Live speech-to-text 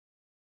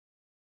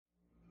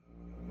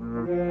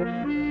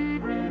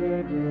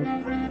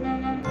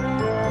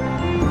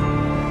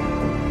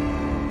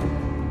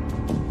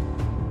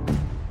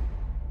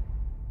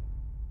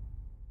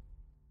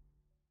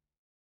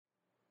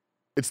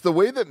It's the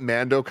way that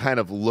Mando kind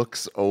of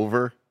looks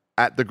over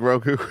at the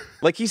Grogu.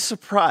 Like he's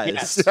surprised.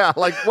 Yes. Yeah,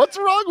 like what's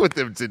wrong with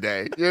him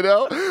today? You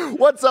know?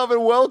 What's up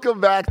and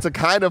welcome back to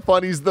Kind of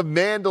Funny's The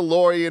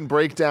Mandalorian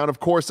Breakdown. Of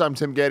course, I'm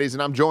Tim Geddes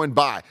and I'm joined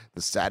by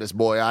the saddest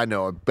boy I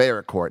know,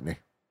 Barrett Courtney.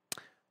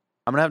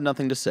 I'm going to have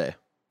nothing to say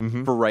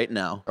for right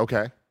now.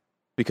 Okay.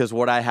 Because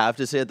what I have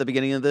to say at the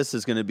beginning of this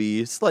is going to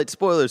be slight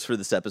spoilers for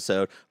this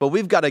episode. But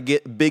we've got a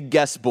big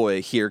guest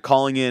boy here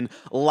calling in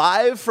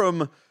live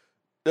from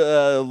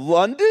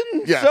London?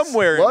 Yes,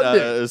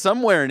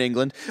 somewhere in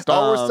England.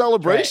 Star Wars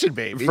Celebration,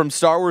 baby. From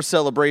Star Wars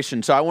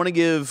Celebration. So I want to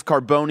give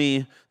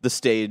Carboni the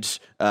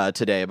stage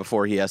today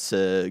before he has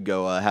to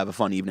go have a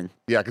fun evening.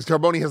 Yeah, because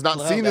Carboni has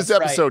not seen this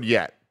episode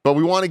yet. But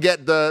we want to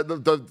get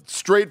the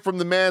straight from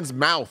the man's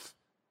mouth.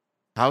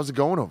 How's it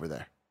going over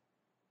there?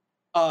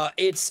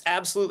 It's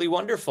absolutely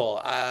wonderful.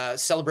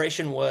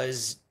 Celebration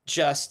was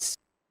just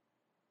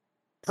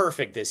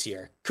perfect this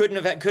year.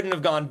 Couldn't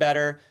have gone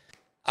better.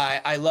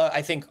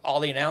 I think all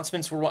the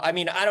announcements were. I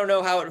mean, I don't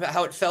know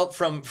how it felt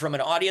from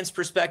an audience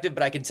perspective,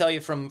 but I can tell you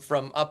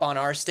from up on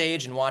our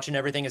stage and watching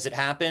everything as it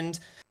happened.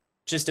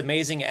 Just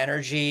amazing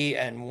energy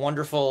and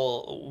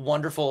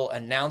wonderful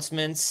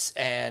announcements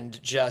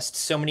and just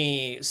so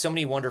many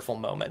wonderful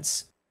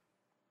moments.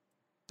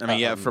 I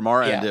mean, from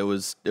our end, it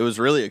was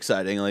really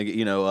exciting. Like,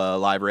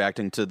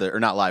 reacting to the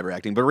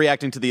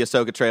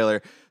Ahsoka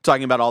trailer,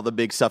 talking about all the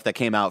big stuff that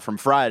came out from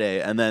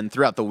Friday, and then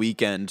throughout the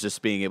weekend,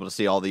 just being able to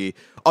see all the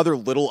other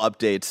little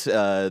updates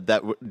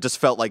that just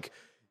felt like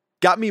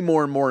got me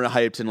more and more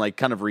hyped and like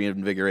kind of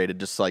reinvigorated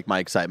just like my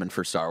excitement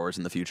for Star Wars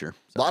in the future.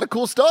 So. A lot of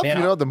cool stuff,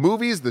 the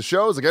movies, the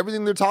shows, like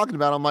everything they're talking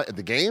about. I'm like,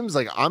 the games,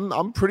 like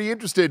I'm pretty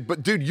interested.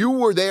 But dude, you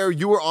were there,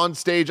 you were on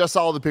stage. I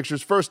saw all the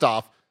pictures. First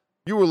off,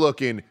 you were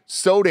looking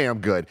so damn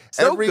good.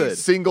 Every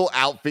single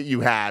outfit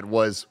you had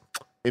was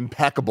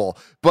impeccable.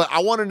 But I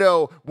want to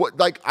know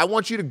I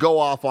want you to go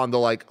off on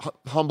the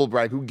humble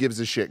brag. Who gives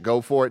a shit? Go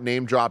for it.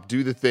 Name drop.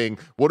 Do the thing.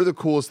 What are the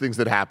coolest things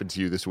that happened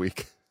to you this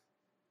week?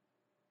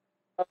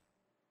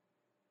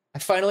 I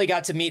finally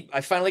got to meet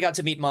Mon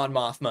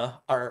Mothma,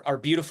 our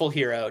beautiful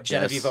hero,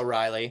 Genevieve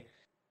O'Reilly,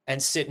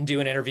 and sit and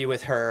do an interview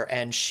with her.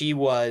 And she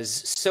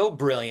was so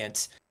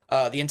brilliant.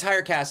 The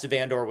entire cast of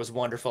Andor was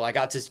wonderful. I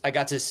got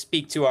to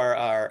speak to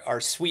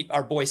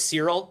our boy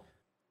Cyril.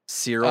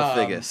 Cyril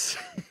Figgis.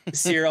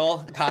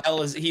 Cyril,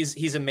 Kyle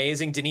he's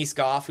amazing. Denise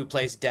Goff, who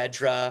plays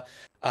Dedra,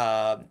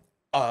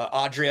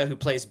 Audria, who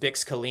plays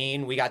Bix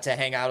Colleen. We got to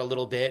hang out a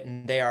little bit,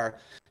 and they are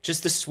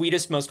just the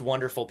sweetest, most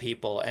wonderful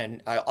people.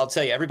 And I'll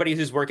tell you, everybody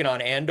who's working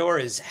on Andor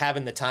is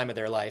having the time of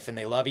their life, and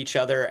they love each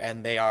other,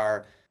 and they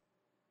are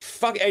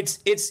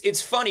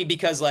it's funny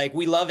because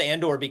we love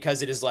Andor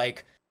because it is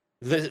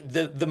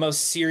the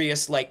most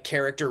serious,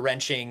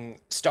 character-wrenching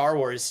Star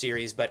Wars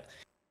series, but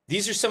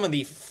these are some of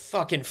the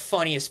fucking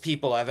funniest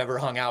people I've ever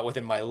hung out with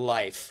in my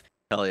life.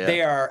 Hell yeah.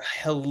 They are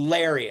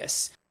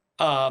hilarious.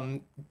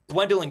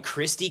 Gwendolyn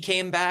Christie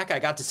came back. I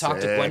got to talk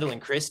to Gwendolyn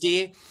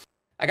Christie.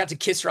 I got to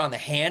kiss her on the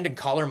hand and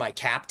call her my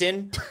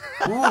captain.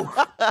 Ooh.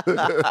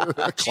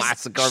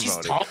 Classic she's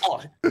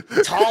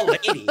tall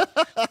lady.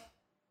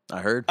 I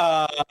heard.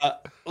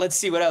 Let's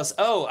see what else.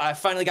 Oh, I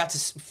finally got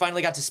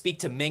to speak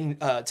to Ming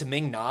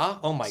Na.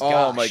 Oh my gosh.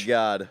 Oh my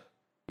god.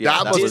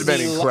 Yeah, that must have been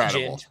Disney incredible.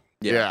 Legend.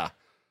 Yeah.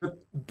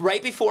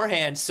 Right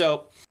beforehand,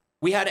 so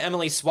we had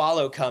Emily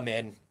Swallow come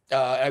in.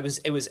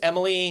 It was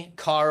Emily,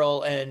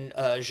 Carl, and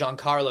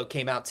Giancarlo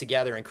came out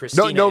together, and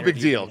Christina. No big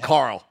deal.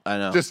 Carl. I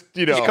know. Just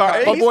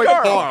my boy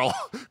Carl.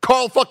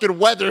 Carl fucking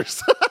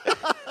Weathers.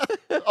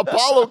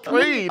 Apollo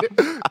Creed.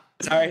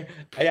 Sorry.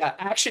 Yeah,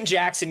 Action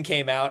Jackson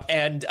came out,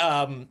 and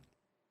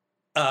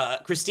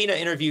Christina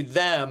interviewed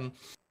them,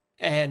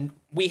 and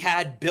we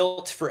had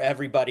built for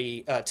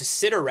everybody to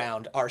sit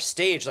around our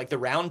stage, like the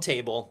round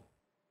table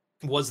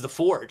was the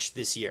Forge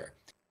this year.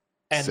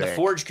 And Sick. The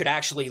Forge could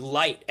actually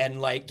light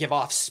and give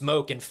off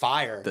smoke and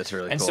fire. That's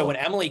really cool. And so when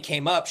Emily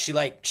came up, she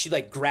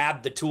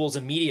grabbed the tools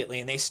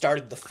immediately and they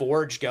started the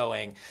Forge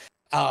going.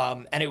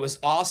 And it was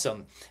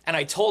awesome. And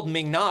I told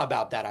Ming Na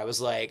about that. I was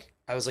like,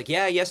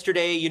 yeah,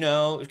 yesterday,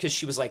 because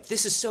she was like,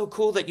 this is so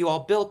cool that you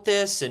all built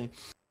this. And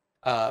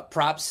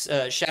props,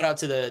 shout out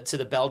to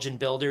the Belgian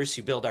builders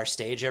who build our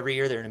stage every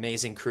year. They're an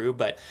amazing crew,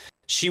 but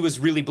she was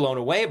really blown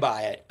away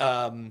by it.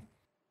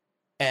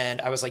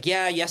 And I was like,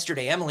 yeah,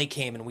 yesterday Emily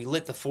came and we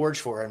lit the Forge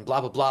for her and blah,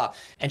 blah, blah.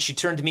 And she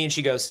turned to me and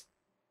she goes,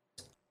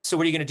 so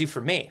what are you going to do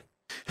for me?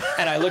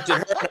 And I looked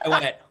at her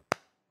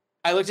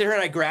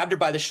and I grabbed her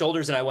by the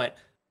shoulders and I went,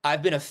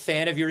 I've been a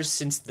fan of yours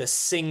since the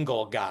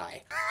single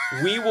guy.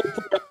 We will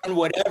put on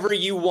whatever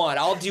you want.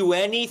 I'll do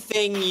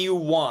anything you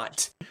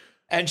want.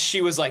 And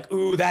she was like,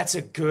 ooh, that's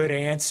a good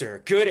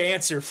answer. Good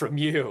answer from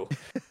you.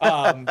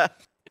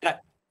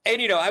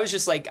 And I was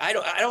just like, I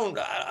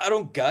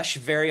don't gush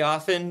very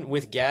often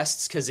with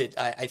guests because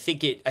I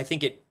think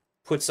it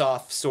puts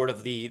off sort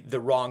of the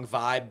wrong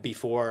vibe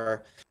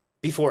before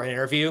before an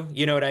interview.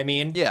 You know what I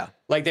mean? Yeah.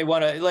 Like they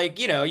want to, like,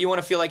 you know, you want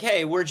to feel like,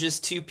 hey, we're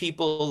just two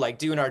people like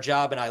doing our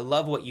job, and I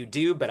love what you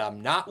do, but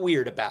I'm not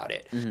weird about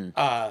it.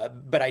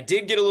 But I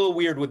did get a little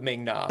weird with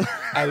Ming Na.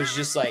 I was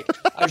just like,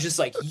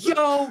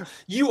 yo,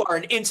 you are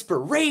an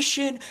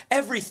inspiration.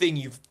 Everything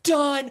you've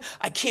done,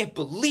 I can't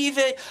believe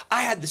it.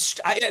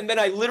 And then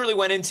I literally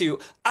went into,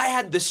 I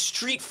had the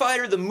Street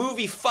Fighter, the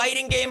movie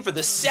fighting game for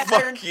the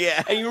Saturn. Fuck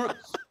yeah. And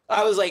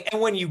I was like, and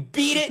when you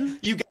beat it,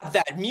 you got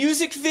that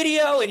music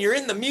video, and you're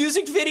in the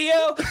music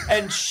video.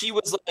 And she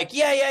was like,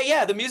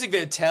 yeah, the music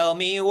video. Tell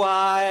me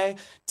why.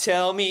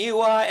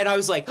 And I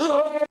was like,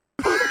 oh.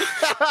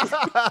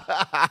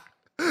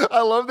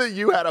 I love that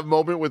you had a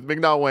moment with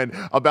Ming-Na Wen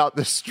about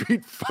the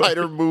Street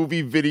Fighter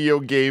movie video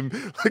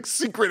game, like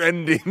secret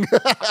ending.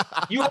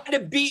 You had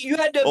to beat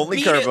Only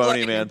beat Carboni, it,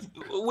 like, man.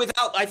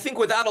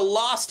 without a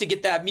loss to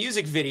get that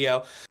music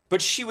video.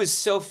 But she was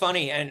so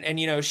funny, and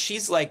you know,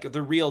 she's like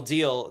the real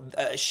deal.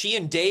 She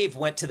and Dave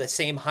went to the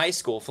same high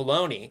school,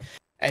 Filoni,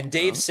 and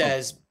Dave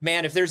says,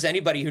 "Man, if there's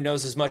anybody who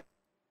knows as much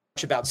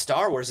about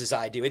Star Wars as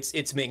I do,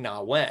 it's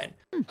Ming-Na Wen."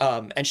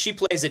 And she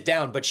plays it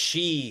down, but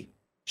she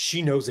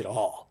knows it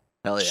all.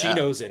 Hell yeah. She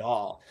knows it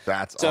all.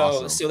 That's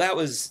awesome. So that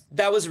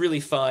was really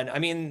fun. I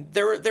mean,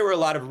 there were a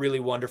lot of really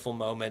wonderful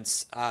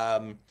moments.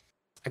 I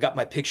got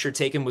my picture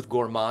taken with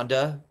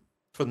Gormanda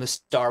from the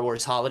Star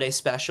Wars holiday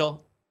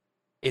special.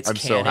 I'm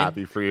so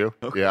happy for you.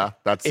 Yeah,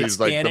 that seems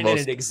like the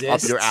most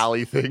up your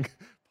alley thing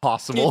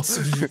possible.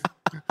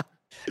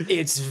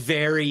 It's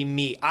very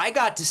me. I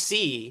got to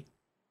see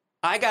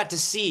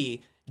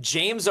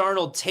James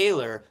Arnold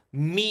Taylor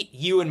meet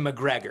Ewan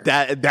McGregor.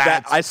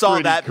 I saw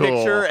that cool.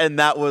 picture, and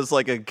that was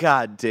like a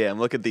goddamn.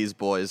 Look at these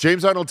boys.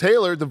 James Arnold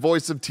Taylor, the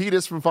voice of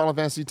Tidus from Final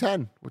Fantasy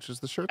X, which is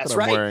the shirt that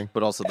I'm wearing,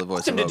 but also the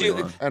voice of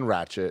Obi-Wan and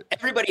Ratchet.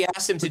 Everybody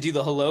asked him to do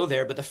the hello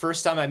there, but the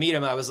first time I met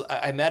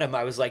him,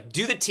 I was like,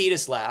 do the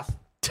Tidus laugh.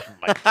 Oh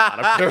my God,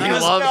 I'm sure he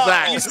loves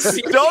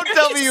that. Don't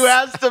tell me you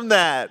asked him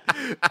that.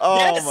 Oh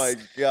Yes. my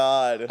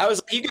God. I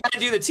was like, you got to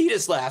do the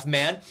Tidus laugh,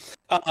 man.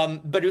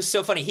 But it was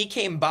so funny. He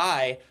came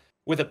by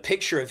with a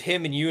picture of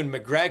him and Ewan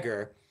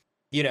McGregor.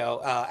 You know,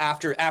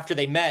 after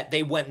they met,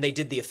 they went and they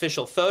did the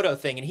official photo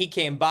thing, and he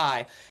came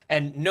by,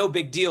 and no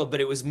big deal, but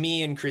it was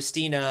me and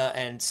Christina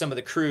and some of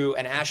the crew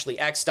and Ashley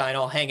Eckstein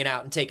all hanging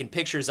out and taking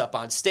pictures up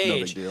on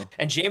stage. No big deal.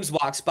 And James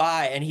walks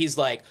by, and he's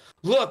like,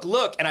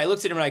 look. And I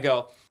looked at him and I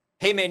go,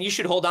 hey, man, you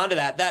should hold on to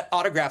that. That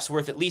autograph's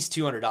worth at least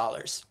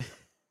 $200.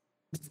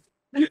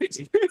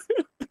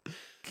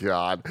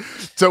 God.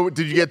 So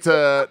did you get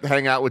to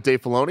hang out with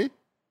Dave Filoni?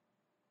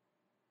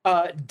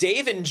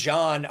 Dave and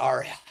John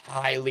are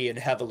highly and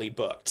heavily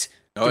booked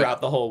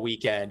throughout the whole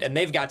weekend, and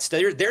they've got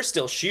they're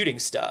still shooting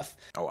stuff.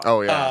 Oh, wow.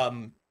 Oh yeah.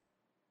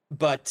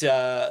 But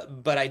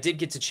I did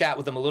get to chat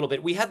with them a little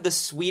bit. We had the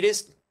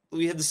sweetest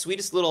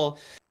little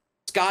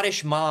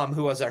Scottish mom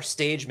who was our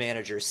stage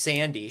manager,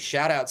 Sandy.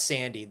 Shout out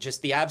Sandy,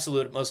 just the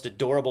absolute most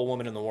adorable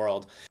woman in the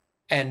world.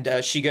 And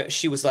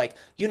she was like,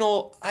 you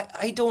know,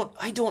 I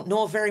don't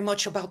know very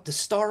much about the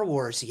Star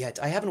Wars yet.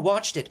 I haven't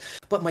watched it,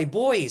 but my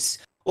boys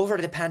over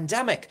the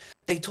pandemic,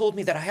 they told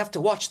me that I have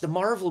to watch the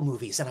Marvel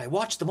movies, and I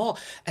watched them all.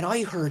 And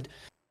I heard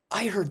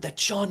that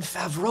Jon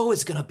Favreau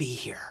is gonna be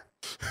here.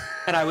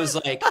 And I was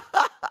like,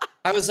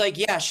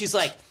 yeah. She's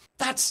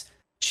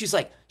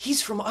like,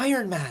 he's from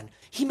Iron Man.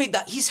 He made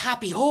that. He's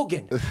Happy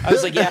Hogan. I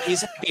was like, yeah,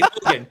 he's Happy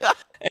Hogan.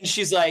 And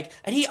she's like,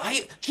 and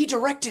he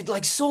directed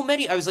like so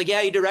many. I was like,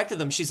 yeah, he directed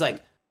them. She's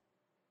like,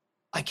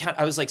 I can't.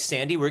 I was like,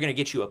 Sandy, we're gonna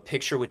get you a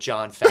picture with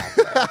Jon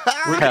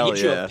Favreau. We're gonna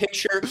get you a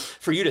picture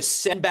for you to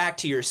send back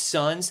to your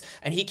sons.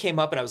 And he came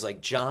up, and I was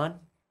like, John,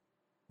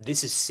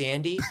 this is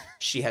Sandy.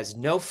 She has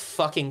no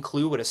fucking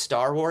clue what a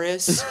Star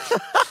Wars is.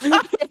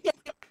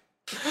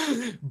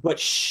 But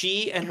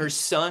she and her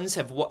sons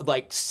have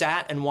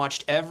sat and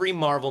watched every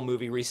Marvel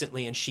movie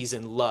recently, and she's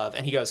in love.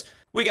 And he goes,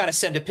 we got to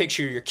send a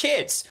picture of your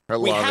kids.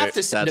 We have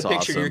to send a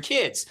picture of your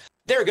kids.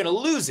 They're going to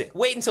lose it.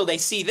 Wait until they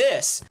see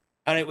this.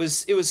 And it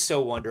was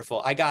so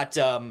wonderful. I got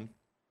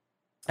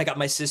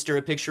my sister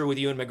a picture with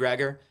Ewan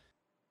McGregor.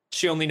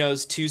 She only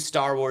knows 2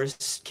 Star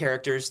Wars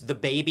characters, the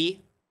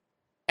baby,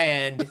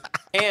 and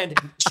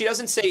she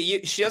doesn't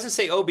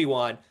say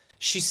Obi-Wan.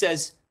 She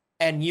says,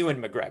 and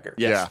Ewan McGregor.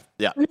 Yes.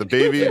 Yeah. The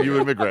baby and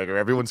Ewan McGregor,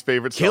 everyone's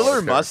favorite.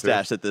 Killer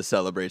mustache at this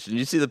celebration.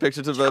 You see the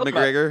pictures of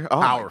McGregor?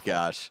 Oh my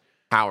gosh.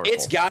 Powerful.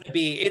 It's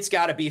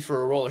gotta be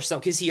for a role or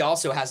something, because he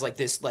also has like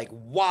this like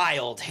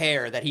wild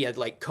hair that he had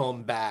like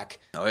combed back.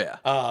 Oh yeah.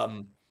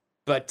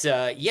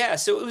 Yeah,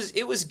 so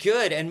it was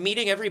good, and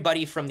meeting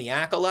everybody from the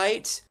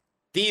Acolyte.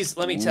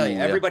 Let me tell you,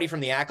 everybody from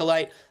the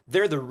Acolyte,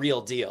 they're the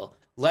real deal.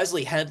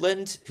 Leslie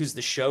Headland, who's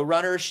the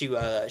showrunner,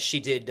 she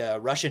did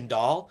Russian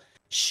Doll.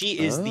 She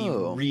is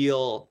the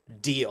real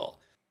deal.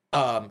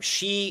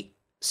 She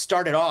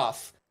started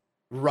off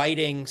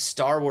writing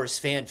Star Wars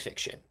fan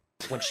fiction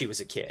when she was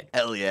a kid.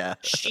 Hell yeah.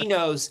 She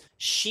knows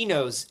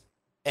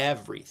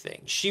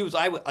everything.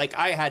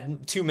 I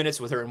had 2 minutes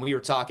with her and we were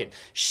talking.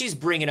 She's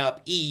bringing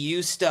up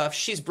EU stuff.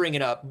 She's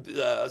bringing up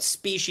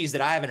species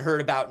that I haven't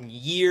heard about in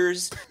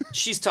years.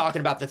 She's talking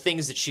about the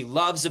things that she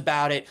loves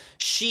about it.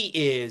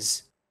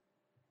 She's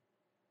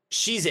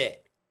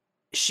it.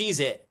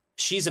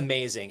 She's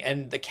amazing,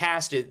 and the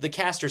cast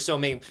are so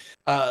amazing.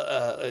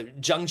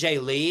 Jung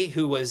Jae Lee,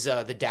 who was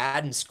the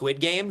dad in Squid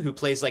Game, who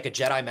plays like a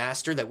Jedi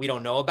Master that we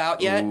don't know about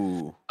yet.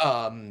 Ooh.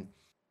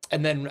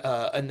 And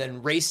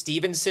then Ray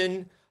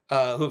Stevenson, who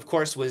of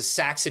course was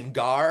Saxon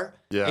Gar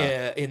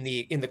in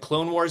the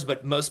Clone Wars,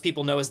 but most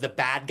people know as the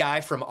bad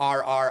guy from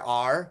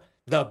RRR.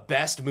 The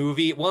best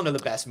movie, one of the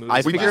best movies.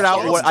 I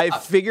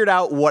figured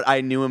out what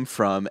I knew him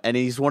from, and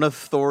he's one of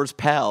Thor's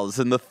pals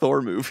in the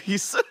Thor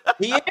movies.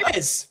 He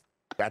is.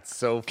 That's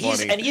so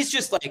funny. He's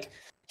just like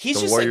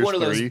one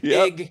of those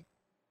big.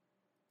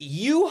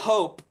 You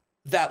hope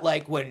that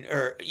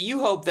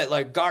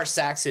Gar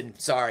Saxon.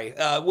 Sorry,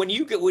 when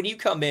you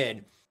come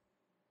in,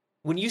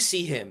 when you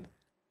see him,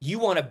 you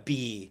want to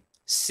be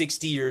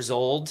 60 years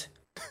old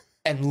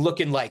and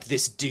looking like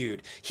this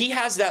dude. He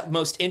has that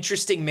most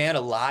interesting man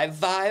alive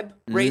vibe,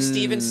 Ray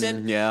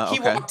Stevenson. Yeah, He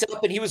walked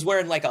up and he was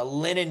wearing like a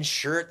linen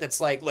shirt that's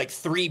like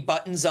 3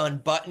 buttons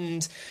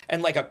unbuttoned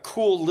and like a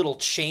cool little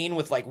chain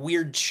with like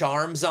weird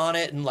charms on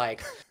it and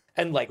like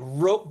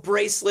rope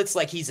bracelets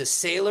like he's a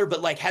sailor,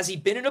 but like has he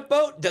been in a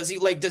boat? Does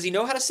he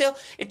know how to sail?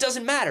 It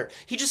doesn't matter.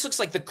 He just looks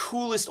like the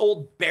coolest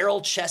old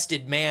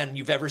barrel-chested man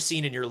you've ever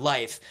seen in your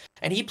life.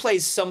 And he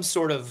plays some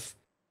sort of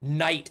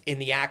knight in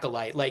The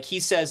Acolyte. Like he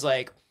says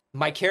like,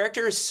 my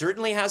character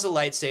certainly has a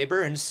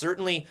lightsaber and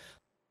certainly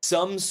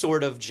some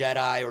sort of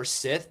Jedi or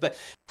Sith, but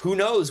who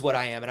knows what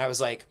I am? And I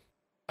was like,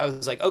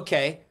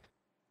 okay,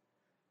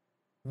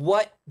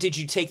 what did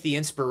you take the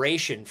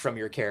inspiration from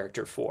your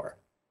character for?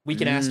 We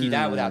can ask you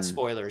that without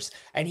spoilers.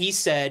 And he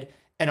said,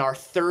 an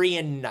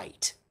Arthurian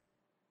knight.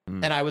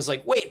 And I was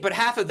like, wait, but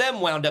half of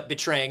them wound up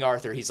betraying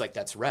Arthur. He's like,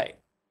 that's right.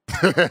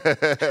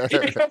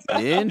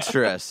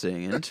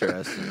 Interesting.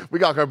 We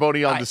got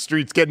Carboni on the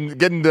streets getting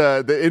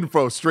the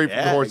info straight from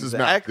the horse's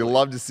mouth. You'll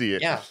love to see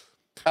it. Yeah.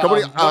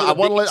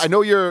 Carboni, I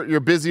know you're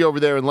busy over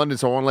there in London,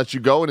 so I want to let you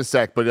go in a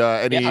sec. But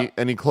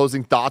any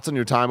closing thoughts on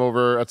your time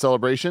over at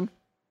Celebration?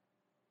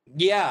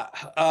 Yeah.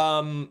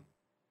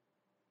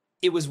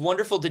 It was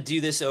wonderful to do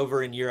this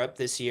over in Europe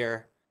this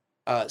year.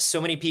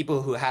 So many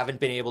people who haven't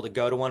been able to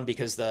go to one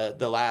because the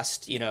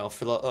last,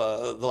 for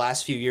the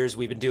last few years,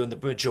 we've been doing the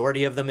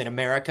majority of them in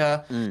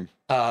America.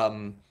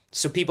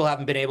 So people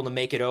haven't been able to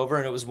make it over.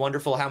 And it was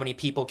wonderful how many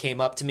people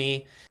came up to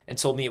me and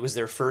told me it was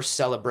their first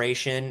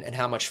celebration and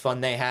how much fun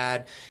they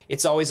had.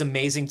 It's always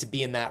amazing to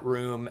be in that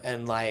room.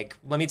 And like,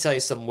 let me tell you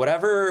something,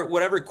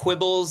 whatever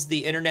quibbles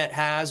the internet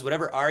has,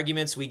 whatever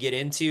arguments we get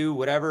into,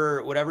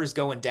 whatever's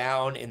going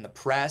down in the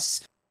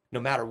press, no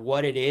matter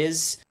what it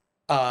is,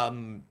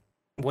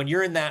 when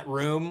you're in that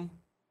room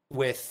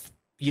with,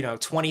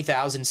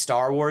 20,000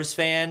 Star Wars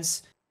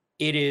fans,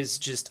 it is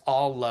just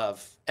all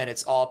love and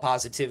it's all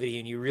positivity.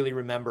 And you really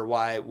remember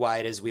why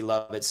it is we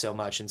love it so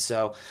much. And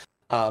so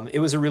it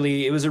was a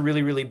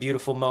really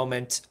beautiful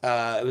moment.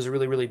 It was a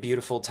really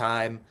beautiful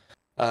time.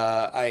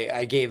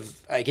 I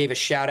gave a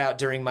shout out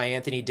during my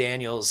Anthony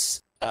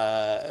Daniels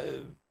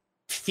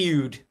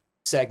feud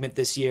segment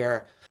this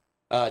year.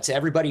 To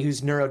everybody who's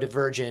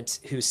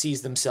neurodivergent, who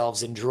sees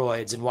themselves in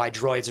droids and why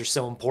droids are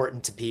so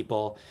important to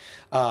people.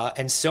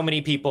 And so many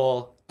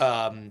people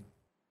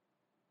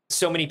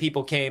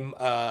came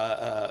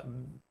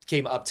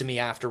up to me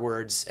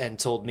afterwards and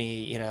told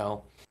me,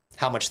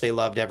 how much they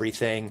loved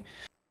everything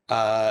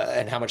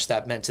and how much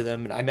that meant to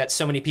them. And I met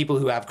so many people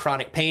who have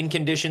chronic pain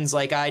conditions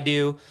like I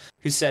do,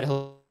 who said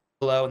hello,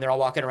 and they're all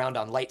walking around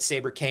on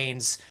lightsaber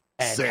canes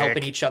and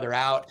helping each other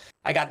out.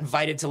 I got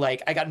invited to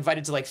like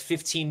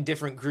 15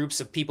 different groups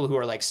of people who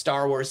are like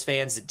Star Wars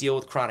fans that deal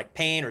with chronic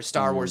pain or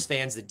Star Wars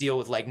fans that deal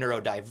with like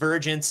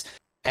neurodivergence.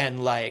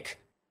 And like,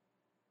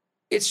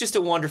 it's just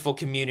a wonderful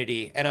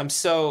community. And I'm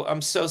so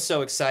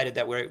excited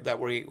that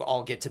we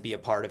all get to be a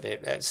part of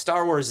it.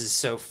 Star Wars is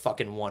so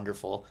fucking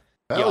wonderful.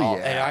 Hell yeah.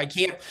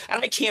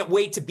 And I can't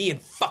wait to be in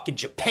fucking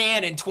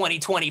Japan in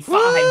 2025,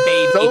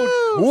 baby. So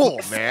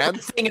cool, man.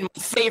 Thing in my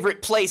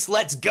favorite place.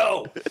 Let's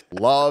go.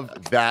 Love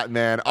that,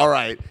 man. All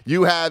right.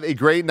 You have a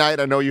great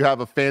night. I know you have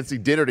a fancy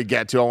dinner to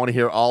get to. I want to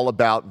hear all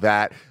about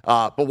that.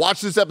 But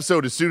watch this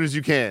episode as soon as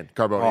you can,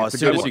 Carboni. As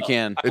soon as you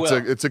can.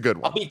 It's a good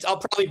one. I'll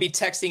probably be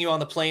texting you on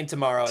the plane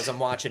tomorrow as I'm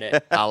watching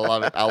it. I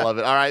love it. All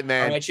right,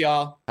 man. All right,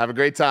 y'all. Have a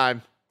great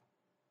time.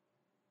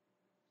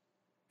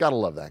 Gotta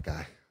love that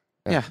guy.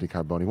 Anthony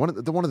Carboni, one of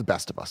the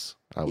best of us.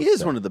 He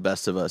is one of the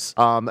best of us.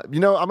 I'm going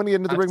to get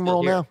into the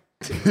rigmarole now.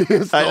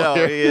 I know,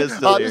 he is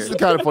still here. This is the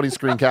Kind of Funny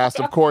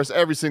screencast. Of course,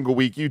 every single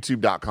week,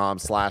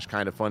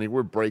 youtube.com/kindoffunny.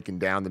 We're breaking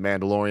down The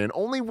Mandalorian.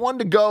 Only one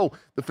to go.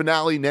 The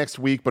finale next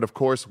week, but of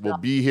course, we'll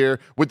be here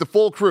with the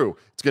full crew.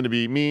 It's going to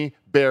be me,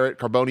 Barrett,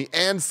 Carboni,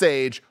 and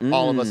Sage,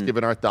 all of us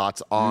giving our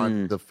thoughts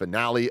on the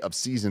finale of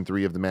season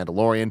 3 of The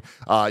Mandalorian.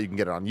 You can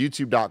get it on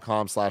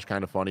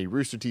youtube.com/kindoffunny,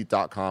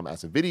 roosterteeth.com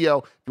as a video.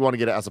 If you want to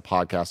get it as a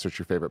podcast, search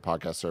your favorite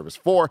podcast service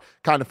for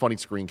Kind of Funny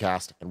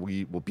Screencast, and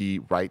we will be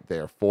right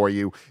there for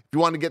you. If you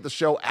want to get the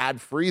show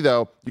ad-free,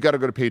 though, you got to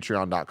go to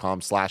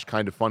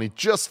patreon.com/kindoffunny,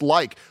 just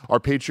like our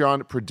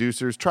Patreon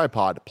producers,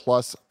 Tripod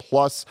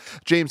Plus,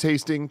 James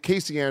Hastings,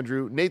 Casey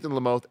Andrew, Nathan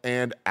Lamoth,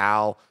 and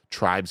Al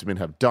Tribesman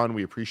have done.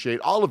 We appreciate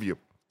all of you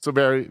so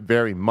very,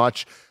 very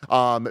much.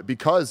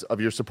 Because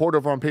of your support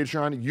over on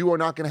Patreon, you are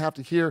not going to have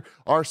to hear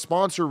our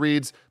sponsor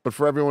reads, but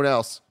for everyone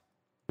else,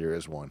 here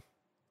is one.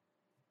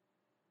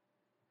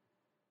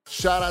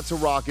 Shout out to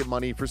Rocket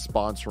Money for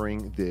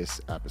sponsoring this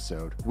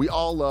episode. We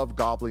all love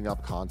gobbling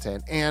up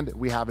content, and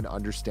we have an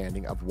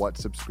understanding of what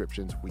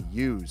subscriptions we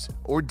use.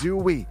 Or do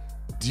we?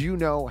 Do you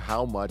know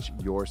how much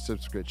your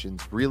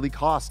subscriptions really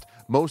cost?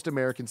 Most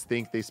Americans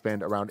think they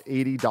spend around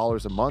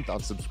 $80 a month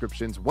on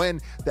subscriptions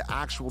when the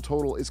actual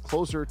total is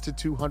closer to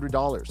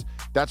 $200.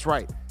 That's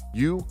right.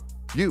 You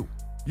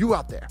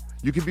out there.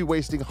 You could be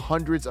wasting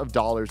hundreds of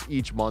dollars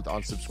each month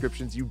on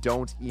subscriptions you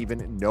don't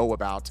even know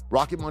about.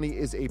 Rocket Money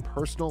is a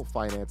personal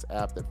finance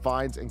app that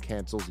finds and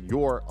cancels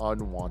your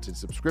unwanted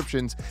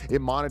subscriptions. It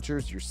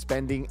monitors your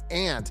spending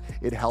and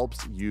it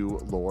helps you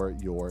lower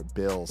your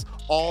bills,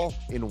 all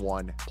in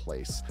one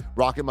place.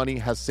 Rocket Money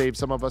has saved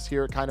some of us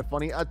here at Kind of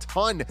Funny a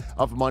ton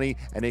of money,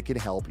 and it can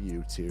help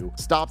you too.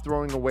 Stop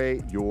throwing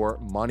away your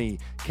money.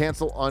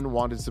 Cancel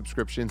unwanted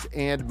subscriptions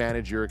and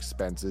manage your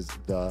expenses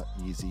the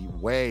easy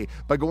way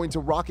by going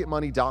to rocketmoney.com/kindafunny.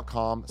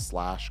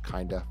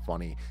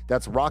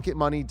 That's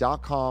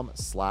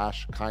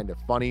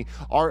rocketmoney.com/kindafunny.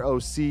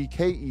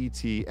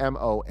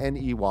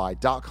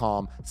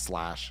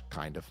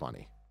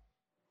 ROCKETMONEY.com/kindafunny.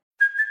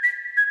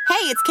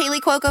 Hey, it's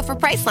Kaylee Cuoco for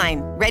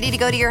Priceline. Ready to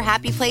go to your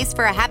happy place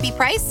for a happy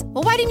price?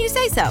 Well, why didn't you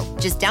say so?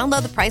 Just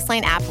download the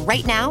Priceline app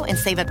right now and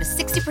save up to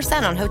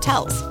 60% on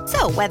hotels.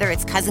 So whether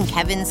it's Cousin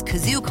Kevin's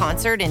Kazoo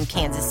Concert in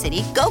Kansas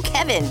City, go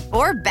Kevin,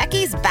 or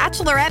Becky's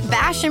Bachelorette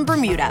Bash in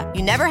Bermuda,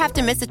 you never have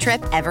to miss a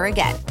trip ever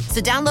again.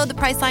 So download the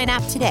Priceline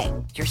app today.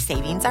 Your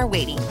savings are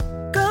waiting.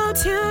 Go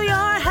to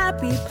your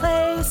happy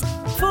place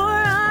for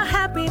a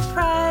happy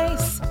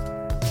price.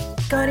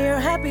 Go to your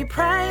happy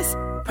price,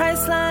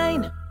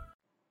 Priceline.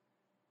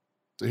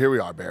 So here we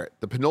are, Barrett,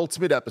 the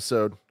penultimate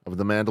episode of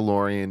The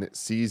Mandalorian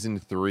Season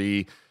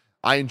 3.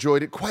 I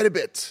enjoyed it quite a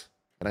bit,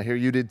 and I hear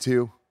you did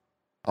too.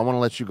 I want to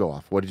let you go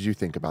off. What did you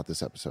think about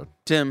this episode?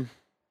 Tim,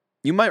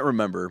 you might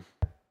remember,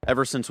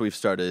 ever since we've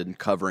started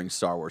covering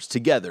Star Wars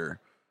together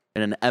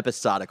in an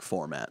episodic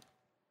format,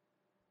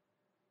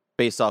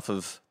 based off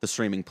of the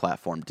streaming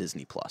platform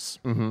Disney+.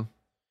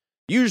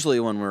 Usually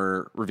when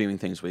we're reviewing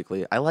things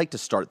weekly, I like to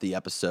start the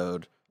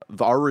episode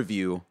of our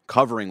review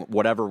covering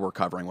whatever we're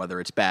covering, whether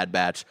it's Bad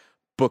Batch,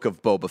 Book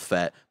of Boba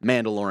Fett,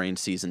 Mandalorian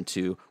Season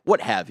 2,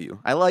 what have you.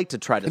 I like to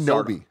try to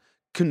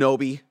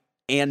Kenobi,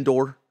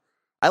 Andor.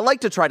 I like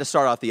to try to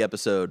start off the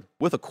episode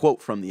with a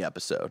quote from the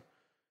episode.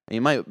 And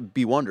you might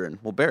be wondering,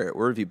 well, Barrett,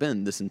 where have you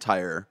been this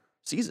entire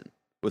season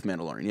with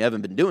Mandalorian? You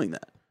haven't been doing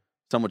that.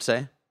 Some would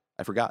say,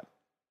 I forgot.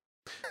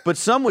 But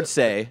some would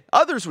say,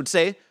 others would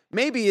say,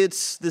 maybe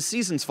it's the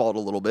season's fault a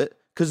little bit,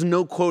 because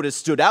no quote has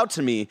stood out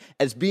to me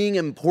as being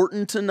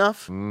important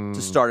enough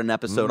to start an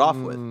episode off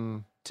with.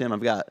 Tim,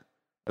 I've got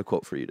a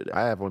quote for you today.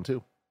 I have one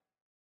too.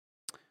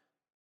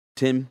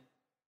 Tim,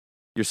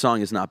 your song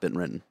has not been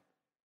written.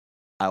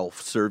 I'll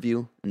serve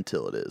you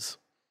until it is.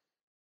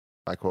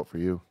 My quote for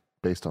you,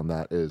 based on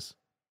that, is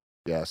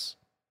yes,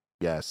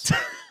 yes,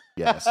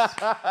 yes,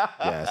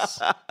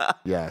 yes,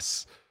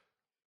 yes.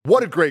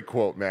 What a great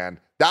quote,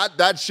 man.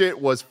 That shit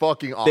was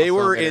fucking awesome. They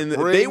were in the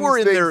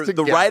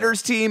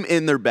writers team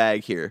in their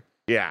bag here.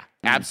 Yeah,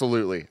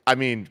 absolutely. I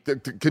mean,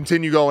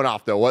 continue going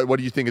off, though. What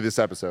do you think of this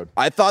episode?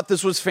 I thought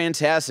this was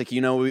fantastic.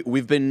 You know,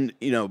 we've been,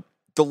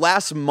 the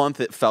last month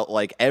it felt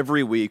like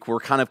every week we're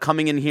kind of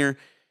coming in here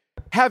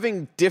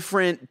having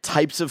different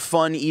types of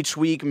fun each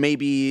week.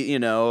 Maybe,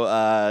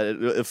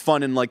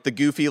 fun in like the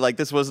goofy, like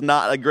this was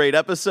not a great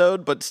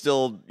episode, but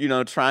still,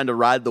 trying to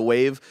ride the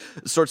wave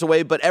sorts of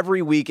way. But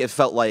every week it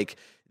felt like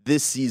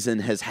this season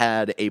has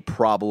had a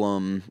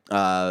problem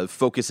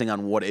focusing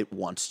on what it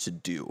wants to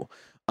do.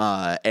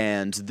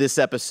 And this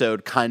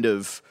episode kind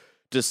of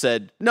just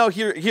said, no,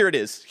 here it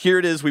is. Here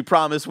it is. We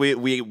promise.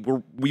 We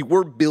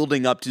were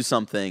building up to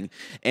something.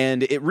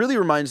 And it really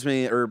reminds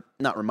me, or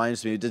not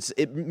reminds me,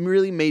 it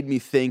really made me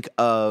think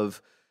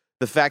of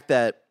the fact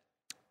that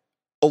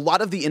a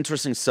lot of the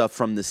interesting stuff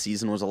from this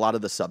season was a lot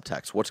of the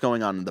subtext. What's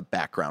going on in the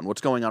background?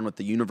 What's going on with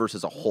the universe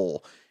as a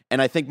whole?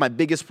 And I think my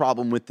biggest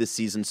problem with this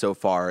season so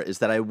far is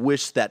that I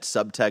wish that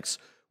subtext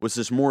was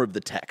just more of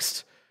the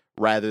text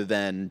rather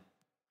than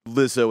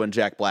Lizzo and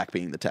Jack Black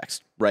being the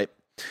text, right?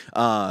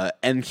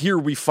 And here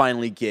we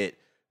finally get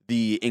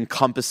the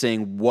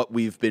encompassing what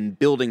we've been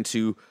building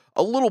to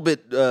a little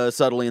bit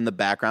subtly in the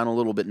background, a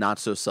little bit not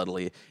so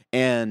subtly.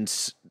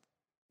 And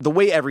the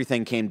way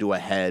everything came to a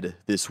head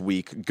this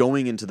week,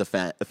 going into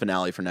the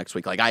finale for next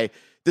week,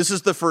 this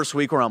is the first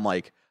week where I'm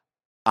like,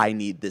 I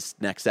need this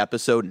next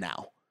episode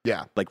now.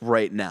 Yeah. Like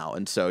right now.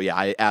 And so, yeah,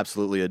 I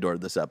absolutely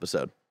adored this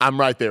episode. I'm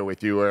right there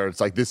with you where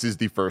it's like, this is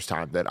the first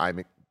time that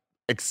I'm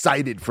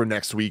excited for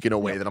next week in a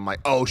way that I'm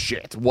like, oh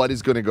shit, what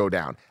is going to go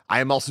down?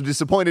 I am also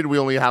disappointed we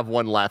only have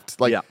one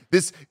left. Like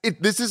this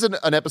is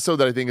an episode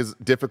that I think is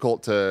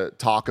difficult to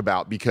talk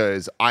about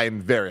because I am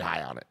very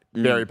high on it,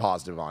 very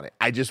positive on it.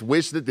 I just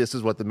wish that this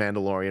is what The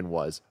Mandalorian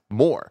was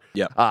more.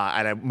 Yeah.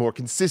 And more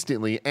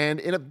consistently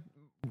and in a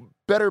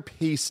better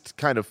paced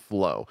kind of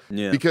flow.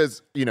 Yeah.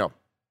 Because,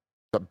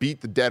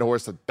 beat the dead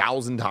horse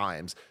 1,000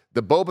 times.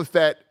 The Boba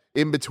Fett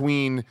in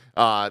between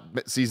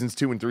seasons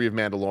 2 and 3 of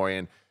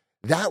Mandalorian,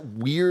 that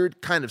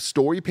weird kind of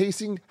story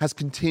pacing has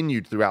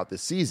continued throughout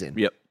this season.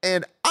 Yep.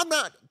 And I'm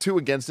not too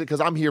against it because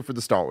I'm here for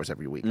the Star Wars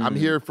every week. I'm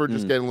here for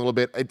just getting a little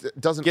bit. It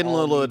doesn't getting a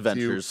little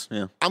adventures.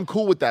 Yeah. I'm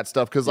cool with that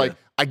stuff because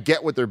I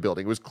get what they're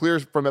building. It was clear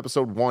from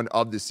episode 1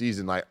 of this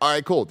season, like, all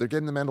right, cool. They're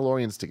getting the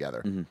Mandalorians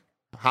together.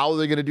 How are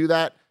they going to do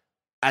that?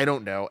 I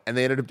don't know. And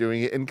they ended up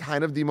doing it in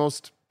kind of the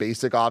most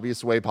basic,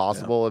 obvious way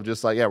possible of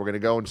just like, we're going to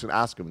go and just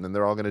ask them, and then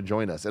they're all going to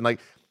join us. And like,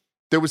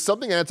 there was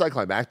something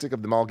anticlimactic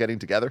of them all getting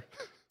together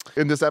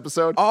in this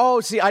episode. Oh,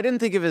 see, I didn't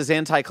think of it as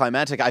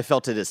anticlimactic. I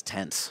felt it as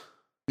tense.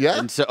 Yeah?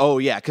 And so,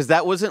 because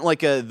that wasn't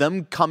like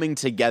them coming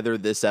together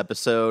this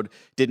episode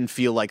didn't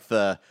feel like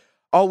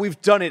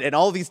we've done it and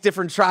all these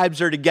different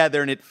tribes are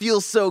together and it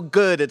feels so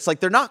good. It's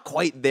like they're not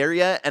quite there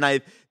yet.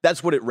 And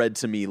that's what it read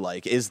to me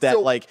like, is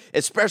that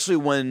especially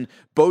when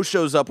Bo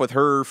shows up with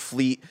her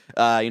fleet,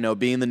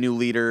 being the new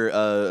leader,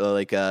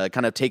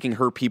 kind of taking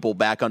her people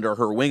back under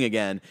her wing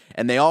again.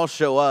 And they all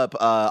show up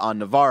on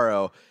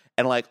Navarro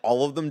and like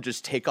all of them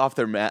just take off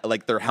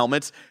their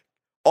helmets,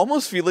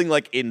 almost feeling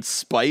like in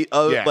spite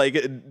of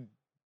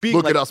being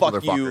look like, at us,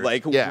 fuck you,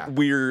 like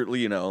we're,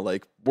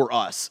 like we're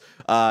us.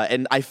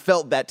 And I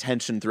felt that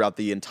tension throughout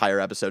the entire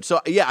episode. So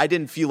I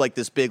didn't feel like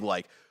this big,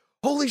 like,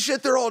 holy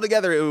shit, they're all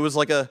together. It was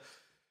like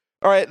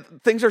all right,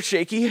 things are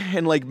shaky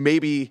and like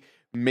maybe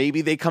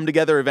they come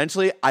together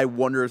eventually. I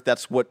wonder if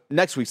that's what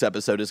next week's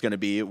episode is going to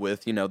be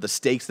with, the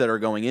stakes that are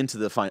going into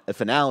the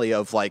finale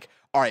of like,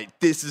 all right,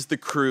 this is the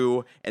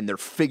crew and they're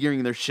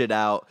figuring their shit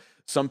out.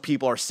 Some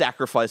people are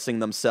sacrificing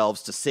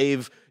themselves to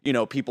save,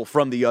 people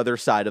from the other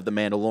side of the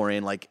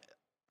Mandalorian. Like,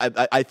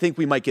 I think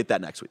we might get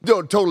that next week.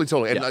 No, totally.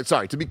 And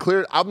sorry, to be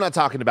clear, I'm not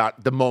talking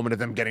about the moment of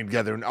them getting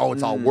together and,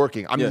 it's all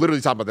working. I'm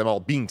literally talking about them all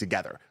being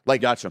together.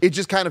 Like, gotcha. It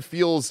just kind of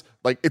feels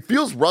like, it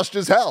feels rushed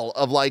as hell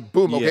of like,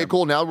 boom, okay,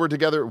 cool, now we're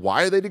together.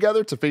 Why are they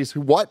together? To face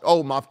who? What?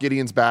 Oh, Moff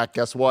Gideon's back.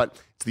 Guess what?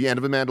 It's the end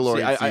of a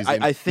Mandalorian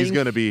season. I think he's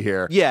going to be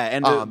here. Yeah,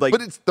 and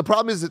but the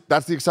problem is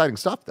that's the exciting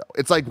stuff, though.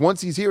 It's like,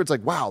 once he's here, it's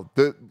like, wow,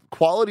 the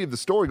quality of the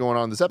story going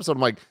on in this episode,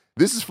 I'm like,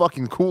 this is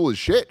fucking cool as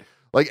shit.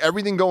 Like,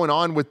 everything going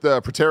on with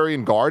the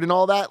Praetorian Guard and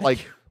all that,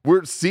 like,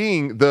 we're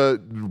seeing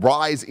the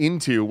rise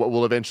into what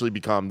will eventually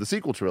become the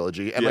sequel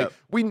trilogy. And like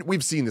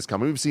we've seen this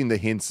coming. We've seen the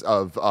hints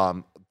of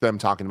them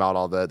talking about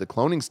all the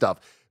cloning stuff,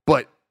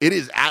 but it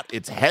is at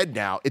its head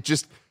now. It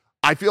just,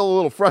 I feel a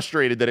little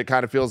frustrated that it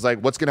kind of feels like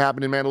what's going to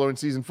happen in Mandalorian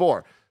season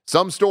 4.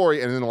 Some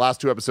story, and in the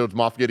last 2 episodes,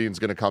 Moff Gideon's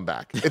going to come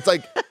back. It's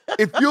like,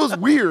 it feels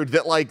weird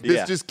that like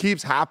this just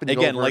keeps happening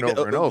again, over and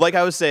over and over. Like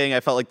I was saying, I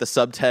felt like the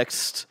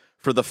subtext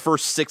for the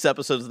first 6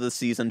 episodes of the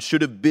season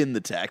should have been the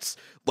text.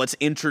 Let's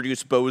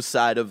introduce Bo's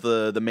side of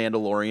the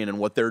Mandalorian and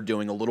what they're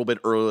doing a little bit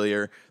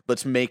earlier.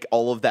 Let's make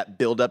all of that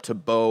build up to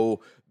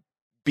Bo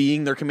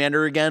being their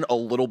commander again a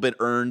little bit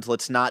earned.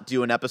 Let's not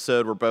do an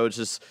episode where Bo's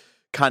just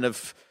kind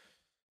of,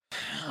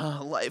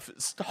 life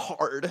is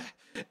hard.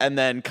 And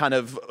then kind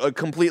of a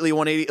completely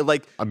 180,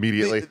 like...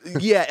 Immediately.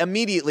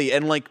 Immediately.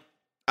 And like,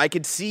 I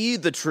could see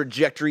the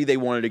trajectory they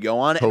wanted to go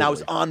on, and I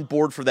was on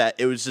board for that.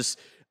 It was just...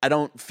 I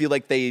don't feel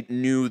like they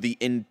knew the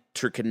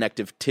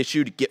interconnective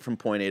tissue to get from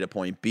point A to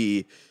point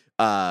B,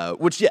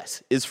 which,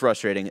 yes, is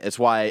frustrating. It's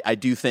why I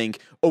do think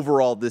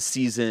overall this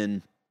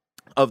season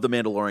of The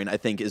Mandalorian, I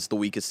think, is the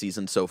weakest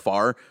season so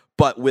far.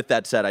 But with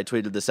that said, I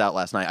tweeted this out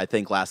last night. I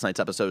think last night's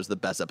episode is the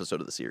best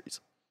episode of the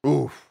series.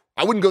 Oof.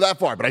 I wouldn't go that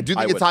far, but I do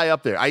think it's high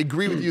up there. I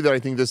agree with you that I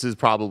think this is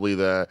probably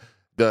the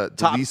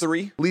top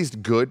 3?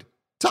 Least good.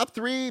 Top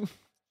 3...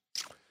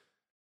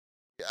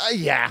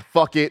 yeah,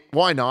 fuck it.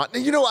 Why not?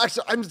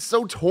 Actually, I'm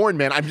so torn,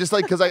 man. I'm just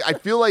like, because I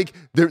feel like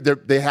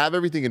they have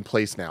everything in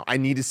place now. I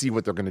need to see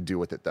what they're going to do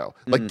with it, though.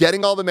 Like,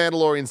 getting all the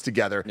Mandalorians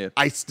together,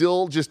 I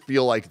still just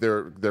feel like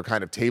they're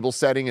kind of table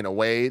setting in a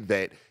way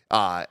that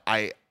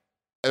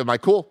am I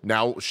cool?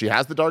 Now she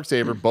has the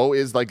Darksaber. Bo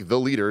is like the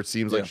leader. It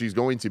seems like she's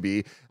going to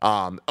be.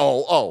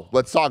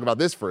 Let's talk about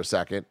this for a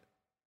second.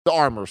 The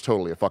armor's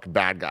totally a fucking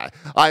bad guy.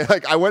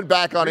 I went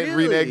back on it and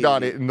reneged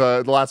on it in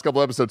the last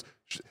couple episodes.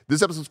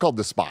 This episode's called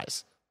The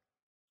Spies.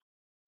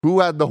 Who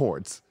had the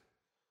horns?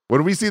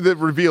 When we see the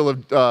reveal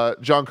of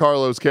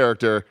Giancarlo's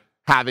character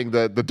having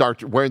the dark,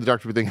 wearing the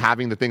Darksaber thing,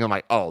 having the thing, I'm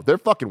like, oh, they're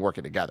fucking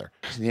working together.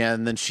 Yeah,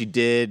 and then she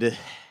did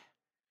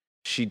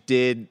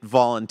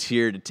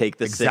volunteer to take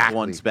the Sith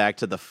ones back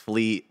to the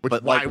fleet.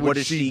 But why would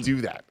she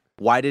do that?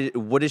 What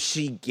does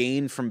she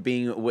gain from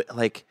being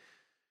like?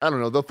 I don't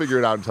know. They'll figure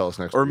it out and tell us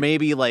next week.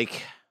 Maybe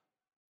like,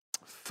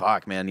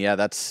 fuck, man. Yeah,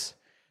 that's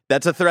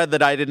That's a thread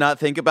that I did not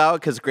think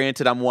about because,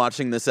 granted, I'm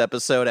watching this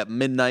episode at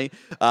midnight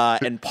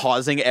and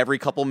pausing every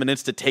couple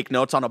minutes to take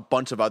notes on a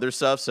bunch of other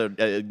stuff. So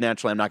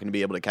naturally, I'm not going to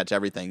be able to catch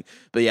everything.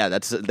 But yeah,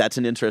 that's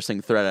an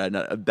interesting thread.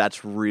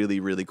 That's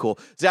really, really cool.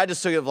 See, I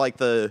just took it like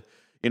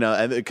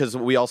because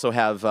we also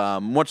have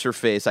what's her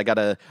face.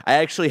 I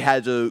actually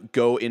had to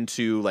go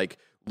into like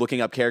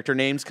looking up character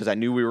names because I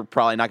knew we were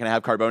probably not going to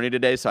have Carboni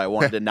today. So I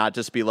wanted to not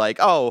just be like,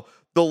 oh,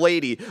 the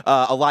lady,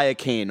 Elia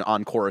Kane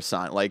on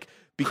Coruscant, like.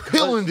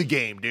 Killing the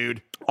game,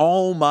 dude.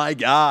 Oh my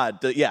God.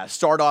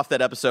 Start off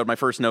that episode. My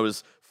first note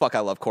is, fuck, I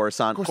love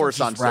Coruscant.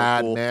 Coruscant's so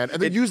rad, cool. Man.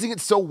 And they're using it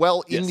so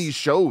well in these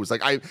shows.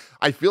 Like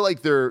I feel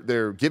like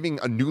they're giving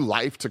a new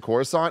life to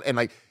Coruscant, and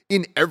like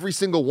in every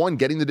single one,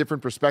 getting the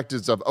different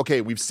perspectives of,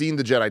 okay, we've seen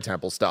the Jedi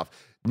Temple stuff.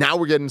 Now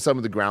we're getting some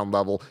of the ground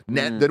level.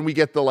 Then we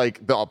get the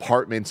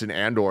apartments in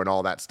Andor and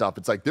all that stuff.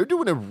 It's like they're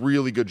doing a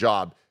really good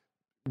job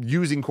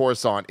using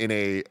Coruscant in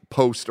a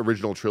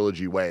post-original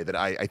trilogy way that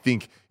I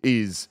think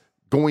is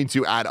going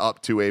to add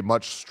up to a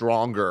much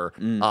stronger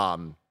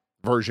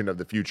version of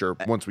the future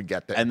once we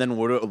get there. And then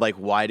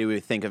why do we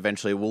think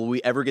eventually, will we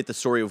ever get the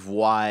story of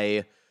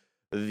why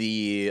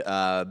the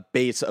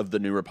base of the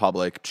New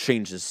Republic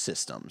changes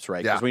systems,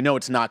 right? Because we know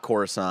it's not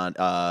Coruscant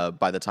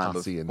by the time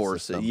of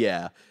Force.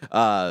 Yeah.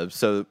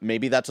 So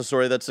maybe that's a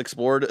story that's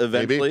explored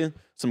eventually. Maybe.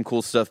 Some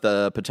cool stuff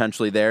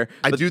potentially there.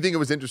 I do think it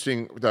was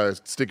interesting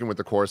sticking with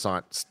the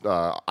Coruscant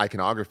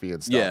iconography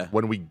and stuff. Yeah.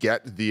 When we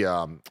get the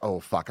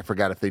I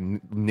forgot if they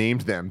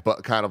named them,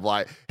 but kind of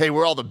like, hey,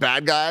 we're all the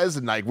bad guys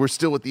and like we're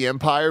still with the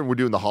Empire and we're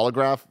doing the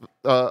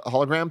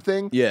hologram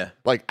thing. Yeah.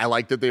 Like I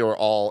like that they were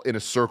all in a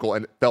circle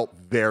and it felt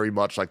very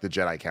much like the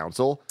Jedi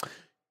Council.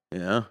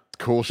 Yeah.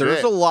 Cool shit.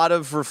 There's a lot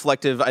of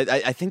reflective.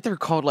 I think they're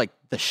called like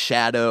the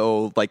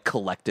Shadow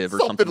Collective or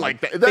something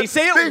like that. They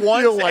say it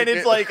once and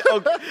it's like,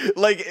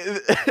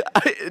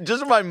 okay,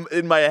 just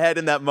in my head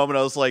in that moment,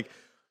 I was like,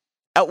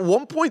 at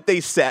one point they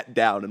sat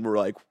down and were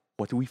like,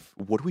 what do we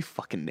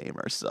fucking name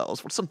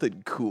ourselves? What's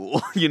something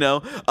cool, you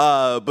know?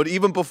 But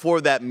even before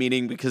that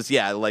meeting, because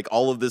like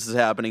all of this is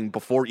happening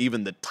before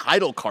even the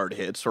title card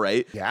hits,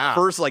 right? Yeah.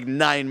 First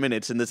 9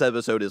 minutes in this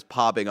episode is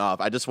popping off.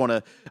 I just want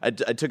to. I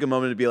took a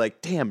moment to be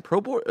like, damn,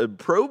 probe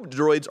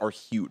droids are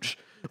huge.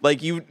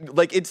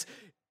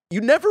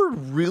 You never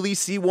really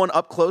see one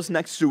up close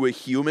next to a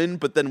human,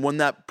 but then when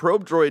that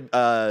probe droid,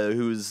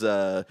 who's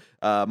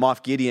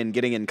Moff Gideon,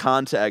 getting in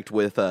contact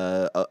with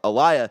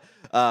Elia.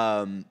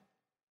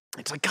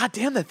 It's like, God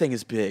damn, that thing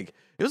is big.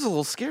 It was a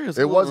little scary. It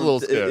was a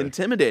little scary.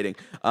 Intimidating.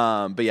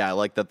 But yeah, I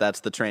like that that's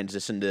the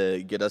transition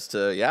to get us to,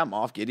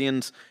 Moff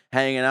Gideon's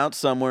hanging out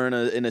somewhere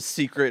in a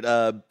secret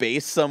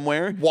base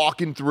somewhere.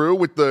 Walking through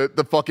with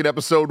the fucking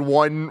episode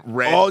 1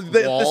 red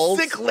walls.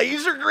 The sick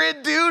laser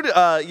grid, dude.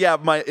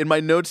 In my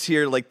notes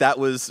here, that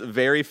was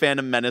very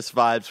Phantom Menace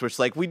vibes, which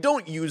we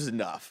don't use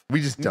enough.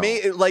 We just don't.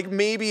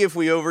 Maybe if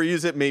we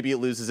overuse it, maybe it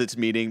loses its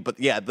meaning. But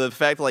yeah, the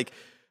fact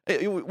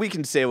we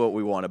can say what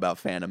we want about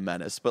Phantom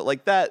Menace,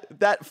 but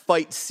that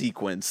fight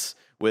sequence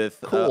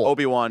with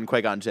Obi-Wan,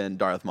 Qui-Gon Jinn,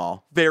 Darth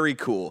Maul, very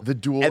cool. The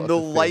duel and the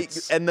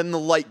light, and then the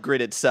light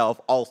grid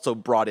itself also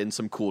brought in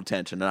some cool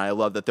tension, and I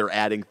love that they're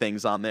adding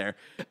things on there.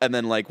 And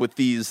then with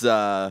these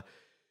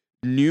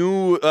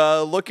new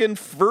looking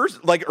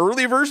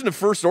early version of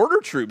First Order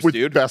troops, with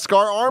dude,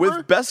 Beskar armor,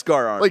 with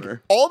Beskar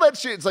armor, all that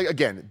shit. It's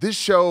again, this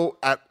show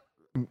at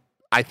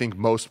I think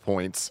most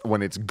points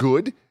when it's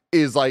good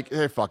is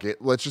hey, fuck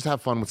it, let's just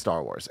have fun with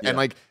Star Wars. Yeah.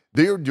 And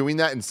they're doing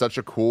that in such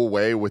a cool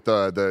way with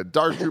the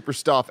Dark Trooper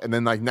stuff, and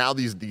then now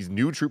these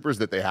new troopers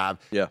that they have,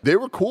 they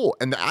were cool.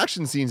 And the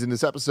action scenes in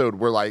this episode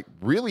were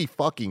really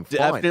fucking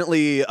fun.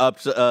 Definitely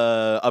up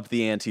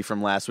the ante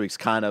from last week's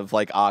kind of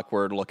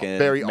awkward looking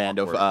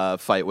Mando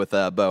fight with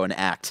Bo and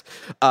Act.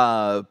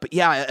 But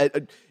yeah,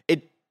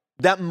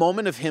 that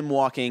moment of him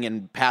walking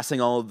and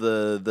passing all of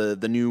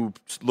the new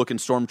looking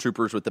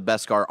stormtroopers with the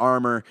Beskar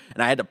armor,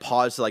 and I had to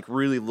pause to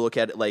really look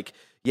at it.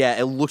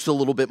 It looks a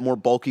little bit more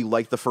bulky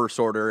like the First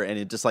Order, and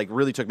it just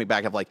really took me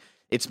back of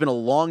it's been a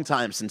long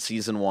time since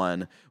season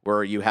 1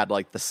 where you had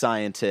the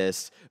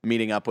scientist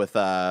meeting up with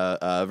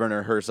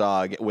Werner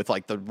Herzog with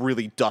the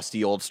really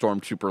dusty old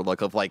stormtrooper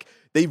look of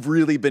they've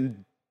really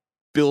been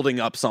building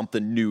up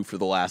something new for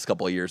the last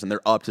couple of years, and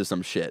they're up to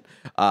some shit.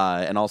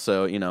 And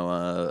also,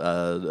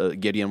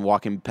 Gideon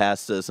walking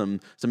past some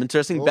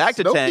interesting back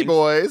to tanks.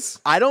 Boys.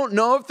 I don't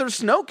know if there's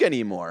Snoke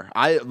anymore.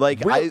 I mean,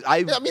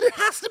 it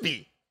has to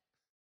be.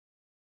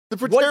 The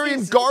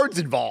Praetorian Guard's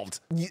involved.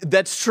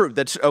 That's true.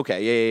 That's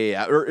okay.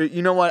 Yeah. Or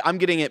you know what? I'm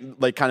getting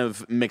it kind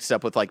of mixed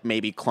up with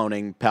maybe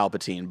cloning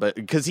Palpatine, but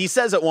because he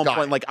says at one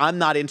point I'm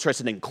not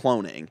interested in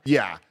cloning.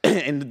 Yeah,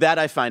 and that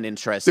I find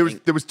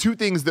interesting. There was 2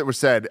 things that were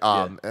said,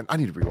 and I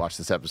need to rewatch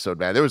this episode,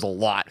 man. There was a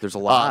lot. There's a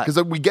lot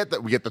because we get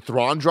the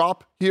Thrawn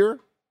drop here,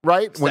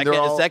 right?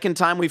 The second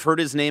time we've heard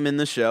his name in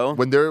the show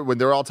when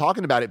they're all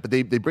talking about it, but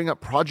they bring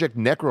up Project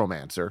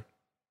Necromancer.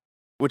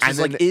 Which is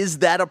is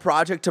that a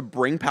project to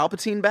bring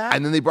Palpatine back?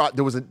 And then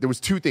there was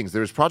 2 things.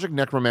 There was Project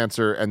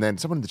Necromancer, and then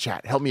someone in the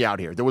chat, help me out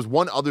here. There was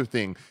one other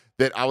thing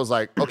that I was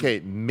like, okay,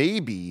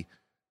 maybe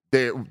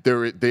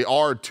they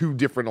are two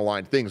different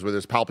aligned things where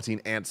there's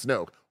Palpatine and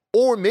Snoke.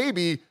 Or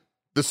maybe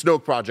the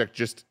Snoke project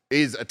just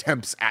is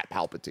attempts at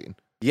Palpatine.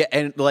 Yeah,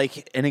 and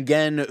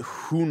again,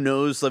 who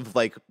knows of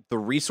like the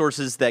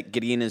resources that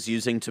Gideon is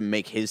using to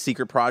make his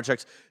secret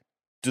project?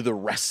 Do the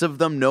rest of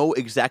them know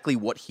exactly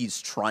what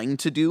he's trying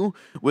to do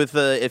with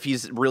if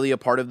he's really a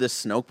part of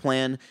this Snoke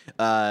plan?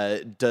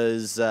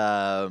 Does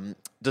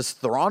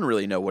Thrawn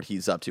really know what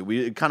he's up to?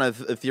 We kind of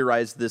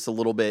theorized this a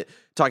little bit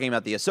talking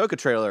about the Ahsoka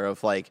trailer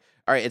of like,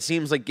 all right, it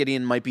seems like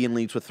Gideon might be in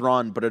leagues with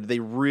Thrawn, but are they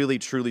really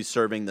truly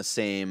serving the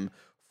same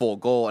full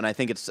goal? And I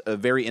think it's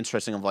very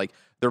interesting of like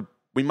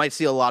we might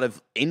see a lot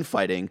of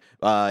infighting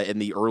in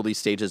the early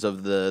stages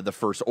of the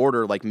First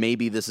Order. Like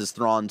maybe this is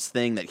Thrawn's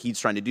thing that he's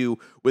trying to do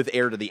with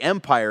Heir to the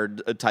Empire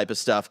type of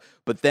stuff.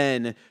 But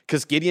then,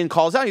 because Gideon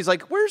calls out, he's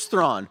like, where's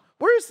Thrawn?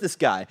 Where is this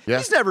guy? Yeah.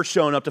 He's never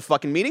shown up to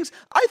fucking meetings.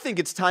 I think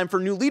it's time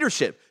for new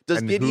leadership.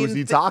 Who's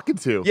he talking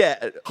to?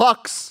 Yeah.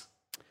 Hux.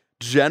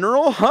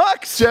 General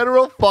Hux.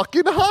 General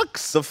fucking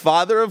Hux. The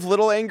father of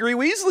little angry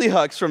Weasley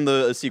Hux from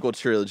the sequel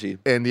trilogy.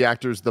 And the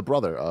actor's the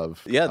brother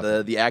of... Yeah,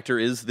 the actor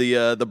is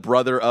the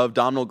brother of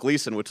Domhnall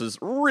Gleeson, which is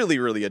really,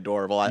 really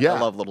adorable. I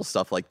love little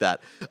stuff like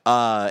that.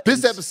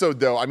 This episode,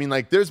 though, I mean,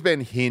 like, there's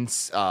been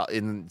hints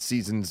in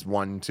seasons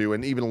 1, 2,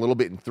 and even a little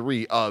bit in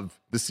 3 of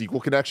the sequel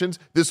connections.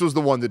 This was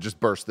the one that just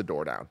burst the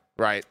door down,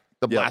 right?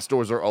 The blast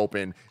doors are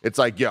open. It's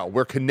like, yo,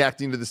 we're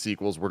connecting to the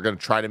sequels. We're going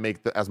to try to make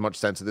as much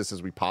sense of this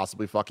as we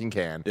possibly fucking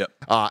can. Yep.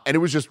 And it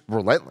was just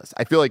relentless.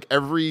 I feel like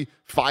every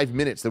 5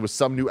 minutes there was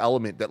some new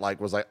element that like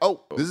was like,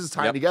 oh, this is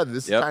tying together.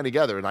 This is tying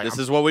together. And this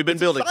is what we've been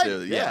building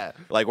to. Yeah.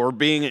 Like we're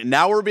being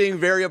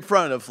very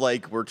upfront of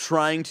like we're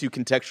trying to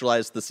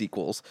contextualize the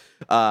sequels.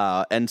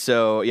 And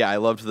so I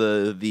loved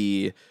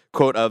the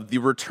quote of the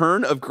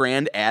return of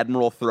Grand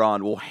Admiral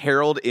Thrawn will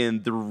herald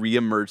in the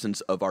reemergence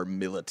of our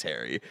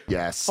military.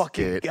 Yes,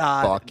 fucking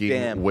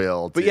damn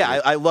will. But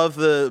I love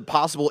the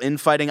possible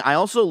infighting. I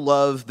also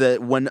love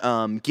that when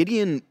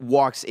Gideon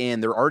walks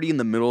in, they're already in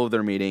the middle of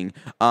their meeting,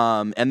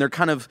 and they're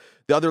kind of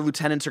the other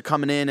lieutenants are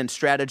coming in and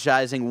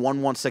strategizing.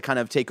 One wants to kind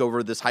of take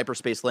over this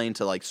hyperspace lane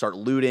to like start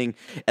looting,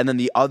 and then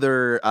the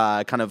other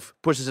kind of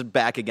pushes it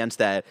back against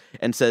that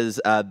and says,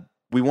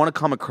 we want to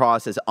come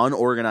across as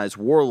unorganized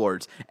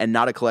warlords and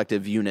not a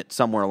collective unit,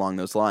 somewhere along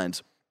those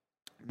lines.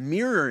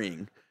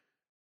 Mirroring,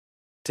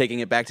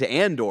 taking it back to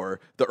Andor,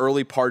 the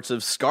early parts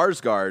of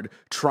Skarsgård,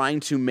 trying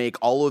to make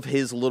all of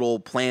his little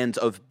plans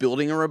of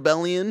building a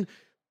rebellion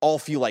all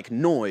feel like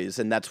noise,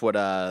 and that's what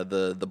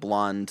the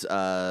blonde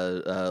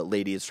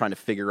lady is trying to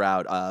figure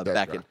out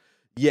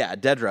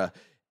Dedra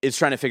is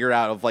trying to figure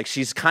out of like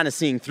she's kind of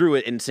seeing through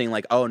it and saying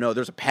like, oh no,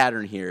 there's a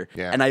pattern here.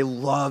 Yeah. And I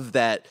love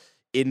that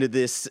into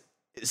this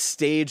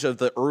stage of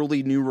the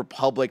early New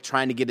Republic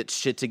trying to get its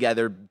shit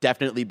together,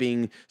 definitely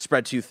being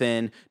spread too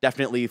thin,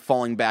 definitely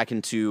falling back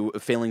into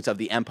failings of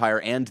the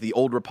Empire and the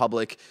Old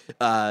Republic,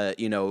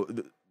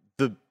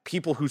 the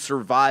people who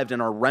survived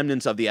and are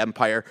remnants of the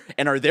Empire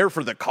and are there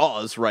for the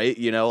cause, right?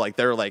 Like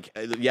they're like,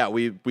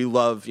 we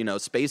love,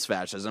 space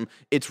fascism.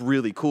 It's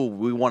really cool.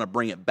 We want to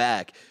bring it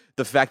back.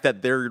 The fact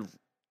that they're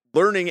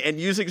learning and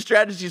using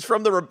strategies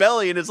from the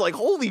rebellion is like,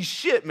 holy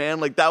shit, man.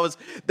 Like that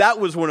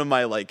was one of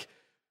my like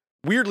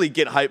weirdly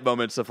get hype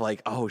moments of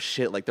like, oh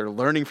shit, like they're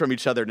learning from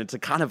each other, and it's a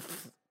kind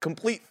of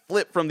complete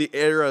flip from the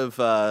era of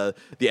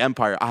the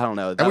Empire. I don't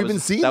know. And we've been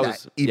seeing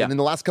that even in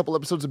the last couple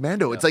episodes of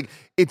Mando. Yeah. It's like,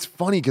 it's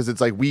funny because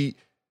it's like we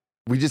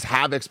just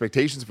have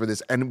expectations for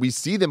this, and we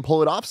see them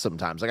pull it off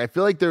sometimes. Like I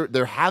feel like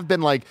there have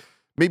been like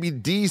maybe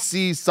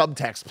DC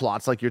subtext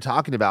plots like you're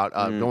talking about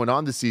going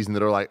on this season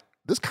that are like,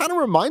 this kind of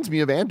reminds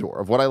me of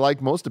Andor, of what I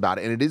like most about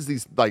it. And it is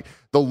these like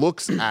the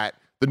looks at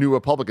the New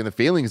Republic and the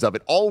failings of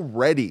it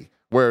already,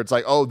 where it's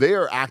like, oh, they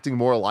are acting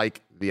more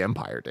like the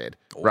Empire did,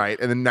 right?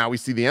 And then now we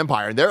see the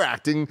Empire, and they're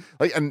acting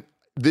like, and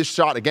this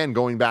shot, again,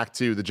 going back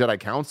to the Jedi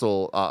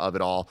Council of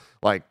it all,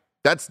 like,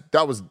 that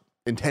was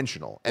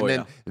intentional.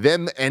 And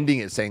them ending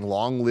it saying,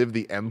 long live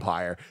the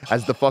Empire,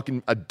 as the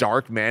fucking, a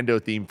dark Mando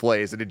theme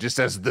plays, and it just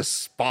says, the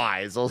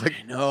spies. I was like,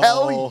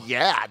 hell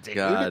yeah, dude.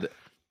 God.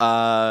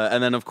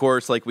 And then, of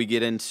course, like we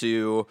get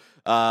into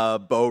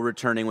Bo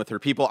returning with her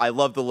people. I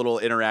love the little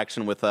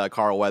interaction with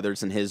Carl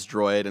Weathers and his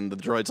droid, and the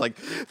droid's like,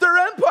 they're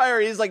Empire.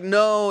 He's like,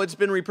 no, it's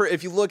been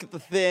if you look at the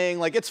thing,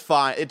 like it's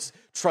fine.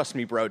 Trust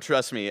me, bro,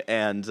 trust me.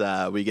 And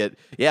we get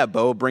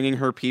Bo bringing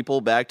her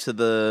people back to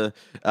the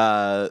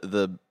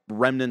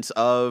remnants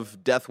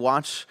of Death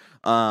Watch.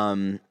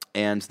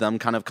 And them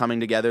kind of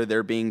coming together,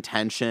 there being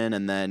tension,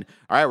 and then,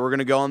 all right, we're going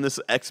to go on this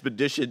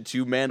expedition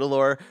to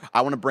Mandalore. I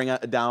want to bring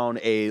down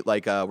we're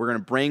going to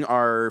bring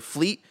our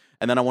fleet,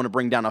 and then I want to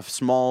bring down a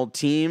small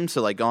team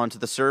to like go onto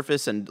the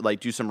surface and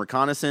like do some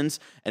reconnaissance.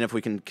 And if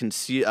we can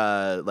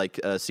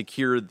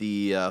secure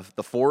the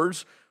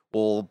forge,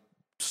 we'll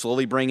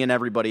slowly bring in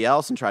everybody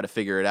else and try to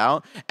figure it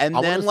out. And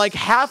then like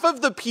half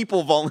of the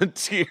people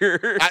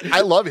volunteer.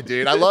 I love it,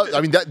 dude.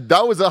 I mean,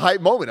 that was a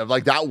hype moment of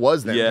like, that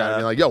was them. Yeah. I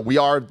mean, like, yo, we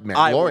are Mandalorian.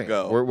 I will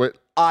go.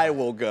 I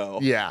will go.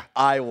 Yeah.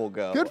 I will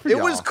go. Good for you.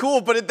 It was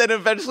cool, but then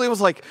eventually it was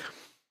like,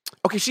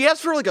 Okay, she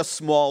asked for like a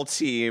small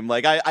team.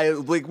 Like I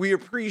like we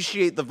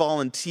appreciate the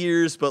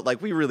volunteers, but like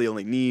we really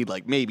only need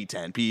like maybe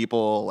 10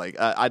 people. Like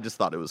I just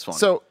thought it was fun.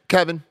 So,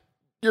 Kevin,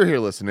 you're here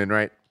listening,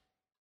 right?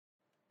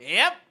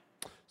 Yep.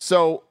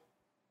 So,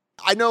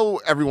 I know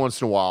every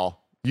once in a while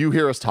you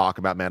hear us talk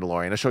about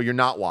Mandalorian, a show you're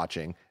not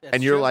watching,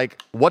 and you're like,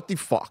 "What the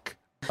fuck?"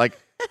 Like,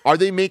 are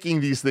they making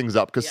these things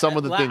up? Because some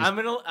of the things.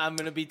 I'm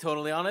gonna be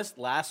totally honest.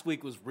 Last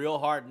week was real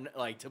hard,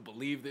 like to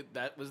believe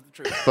that was the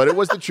truth. But it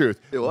was the truth.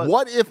 It was.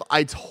 What if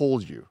I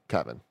told you,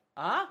 Kevin,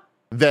 Huh?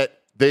 that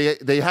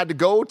they had to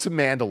go to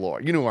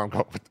Mandalore? You know where I'm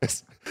going with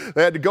this.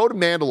 They had to go to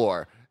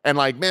Mandalore, and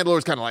like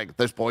Mandalore's kind of like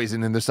there's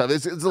poison and there's stuff.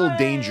 It's a little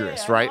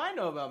dangerous, right? I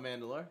know about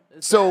Mandalore.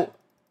 It's So bad.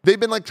 they've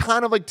been like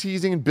kind of like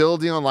teasing and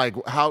building on like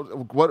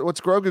what's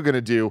Grogu gonna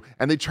do,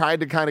 and they tried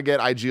to kind of get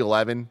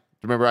IG-11.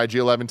 Remember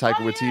IG-11 Taika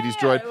Waititi's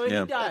droid? Well,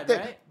 Yeah. he died,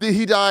 right?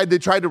 He died. They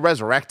tried to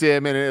resurrect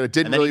him, and it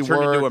didn't and then really he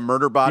turned work. into a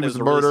murder bot. He It was was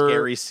a a really murderer.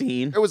 scary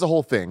scene. It was a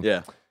whole thing.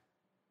 Yeah.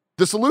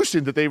 The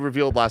solution that they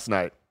revealed last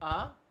night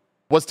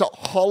was to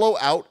hollow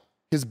out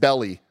his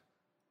belly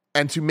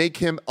and to make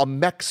him a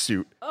mech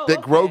suit that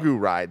okay. Grogu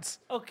rides.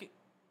 Okay.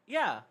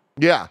 Yeah.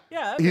 Yeah.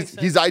 Yeah, that He's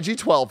makes sense.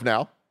 IG-12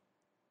 now,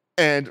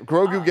 and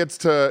Grogu gets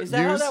to Is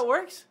that how use. that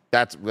works?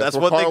 That's That's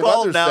what what they Carl call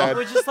Weathers him now. said.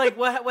 Which is like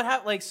what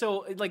happened? Like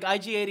so, like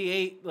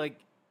IG-88, like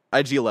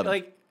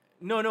IG-11.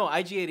 no,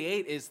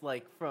 IG-88 is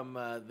like from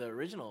the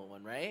original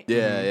one, right?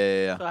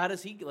 Yeah. So how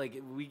does he like?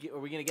 Are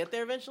we gonna get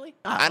there eventually?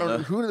 I don't know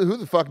who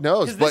the fuck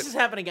knows, Because but this is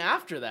happening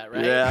after that,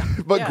 right? Yeah.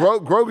 but Yeah.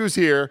 Grogu's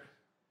here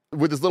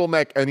with his little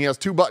mech, and he has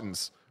two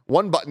buttons.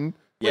 One button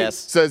Yes.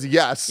 says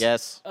yes,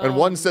 Yes. and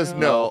one says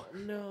no.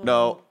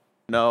 No.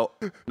 So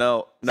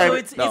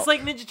it's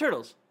like Ninja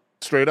Turtles.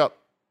 Straight up.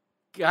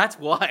 That's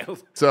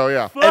wild. So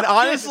yeah, And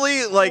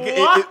honestly, like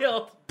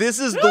Wild. this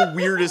is the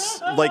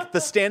weirdest, like the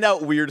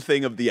standout weird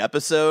thing of the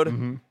episode,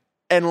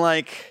 and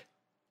like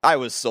I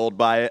was sold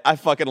by it. I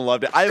fucking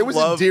loved it. it was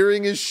love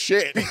endearing as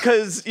shit.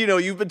 because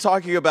you've been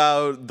talking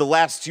about the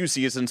last 2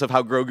 seasons of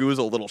how Grogu is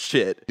a little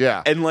shit.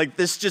 Yeah. And like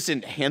this just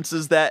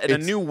enhances that in a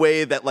It's- new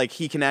way that like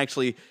he can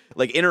actually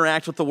like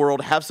interact with the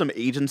world, have some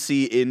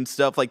agency in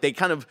stuff. Like they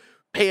kind of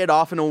pay it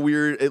off in a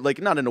weird, like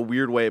not in a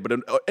weird way, but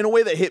in a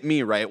way that hit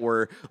me, right?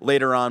 Where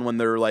later on when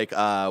they're like,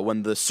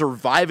 when the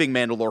surviving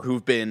Mandalore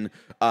who've been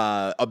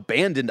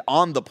abandoned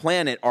on the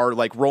planet are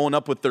like rolling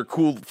up with their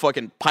cool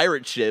fucking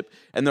pirate ship,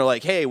 and they're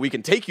like, hey, we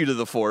can take you to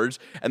the Forge,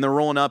 and they're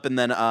rolling up, and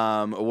then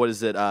what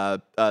is it?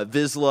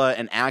 Vizsla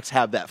and Axe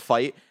have that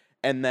fight.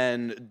 And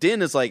then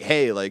Din is like,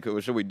 hey, like,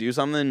 should we do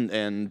something?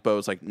 And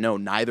Bo's like, no,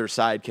 neither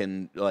side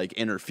can like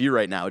interfere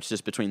right now. It's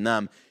just between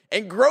them.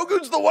 And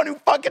Grogu's the one who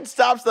fucking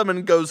stops them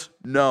and goes,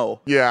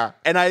 no. Yeah.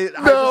 And I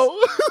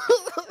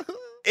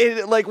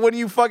it, like when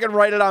you fucking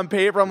write it on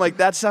paper, I'm like,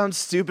 that sounds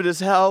stupid as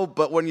hell.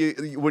 But when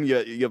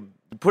you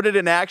put it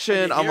in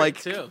action, you I'm hear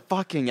like, it too.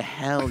 fucking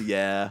hell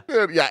yeah.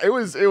 Yeah, it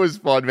was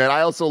fun, man.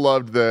 I also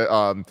loved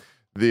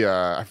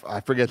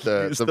I forget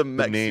Use the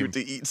mech name. suit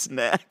to eat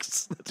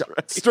snacks.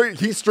 That's right.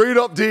 He straight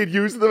up did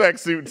use the mech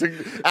suit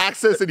to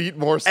access and eat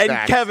more snacks.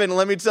 And Kevin,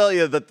 let me tell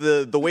you that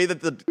the way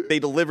that they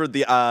delivered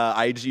the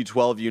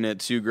IG-12 unit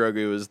to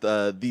Grogu is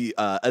the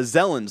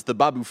Azellans, the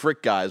Babu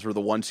Frick guys, were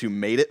the ones who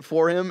made it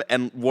for him.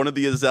 And one of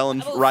the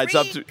Azellans rides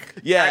up to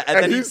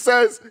and then he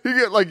says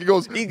he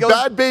goes,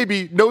 bad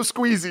baby, no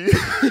squeezy.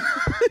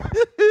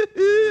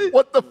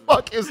 What the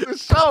fuck is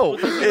this show?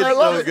 It's I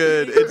love so it.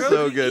 good. It's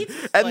so Grogu good.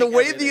 eats, And the like,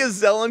 way everything. the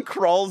Azellan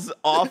crawls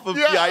off of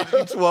Yeah. the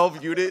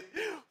IG-12 unit,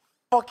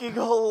 fucking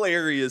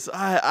hilarious.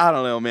 I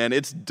don't know, man.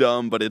 It's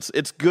dumb, but it's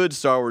good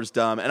Star Wars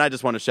dumb. And I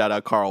just want to shout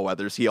out Carl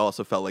Weathers. He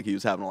also felt like he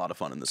was having a lot of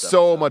fun in this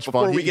So episode. much fun.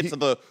 Before we He- get to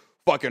the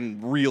fucking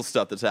real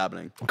stuff that's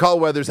happening. Carl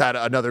Weathers had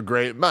another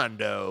great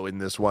Mando in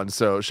this one,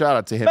 so shout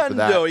out to him for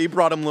that. Mando, he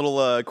brought him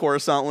little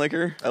Coruscant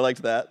liquor. I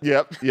liked that.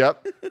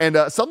 Yep. And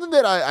something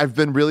that I've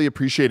been really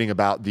appreciating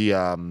about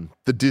the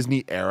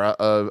Disney era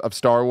of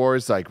Star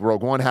Wars, like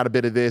Rogue One had a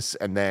bit of this,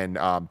 and then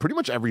pretty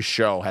much every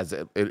show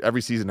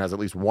every season has at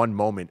least one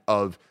moment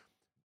of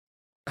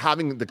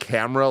having the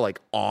camera like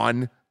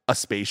on a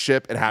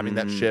spaceship and having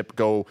that ship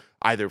go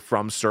either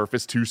from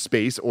surface to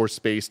space or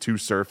space to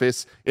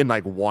surface in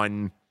like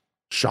one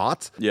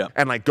shot. Yeah.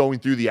 And like going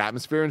through the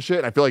atmosphere and shit.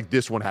 And I feel like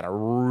this one had a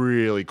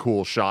really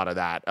cool shot of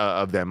that,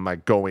 of them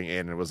like going in,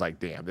 and it was like,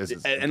 damn, this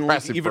is And like,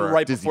 impressive. even for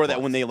right Disney before that,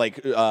 Plus. when they like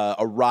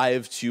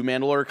arrive to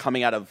Mandalore,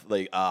 coming out of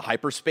like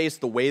hyperspace,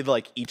 the way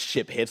like each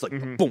ship hits, like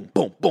boom,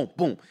 boom, boom,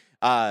 boom,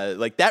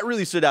 like that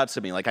really stood out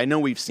to me. Like I know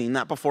we've seen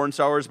that before in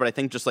Star Wars, but I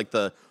think just like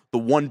the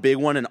one big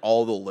one and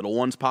all the little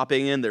ones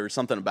popping in, there was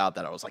something about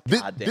that. I was like,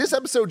 God damn. This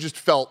episode just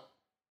felt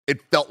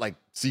like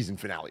season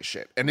finale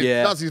shit, and it's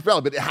Yeah. not season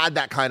finale, but it had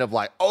that kind of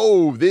like,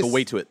 oh, this the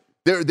weight to it.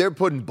 They're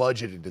putting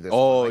budget into this.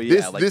 Oh one.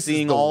 yeah, like this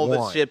seeing is all the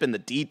one. ship and the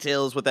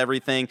details with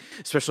everything,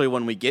 especially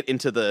when we get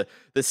into the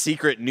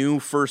secret new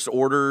First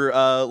Order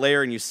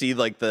layer, and you see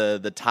like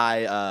the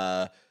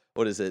TIE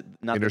what is it?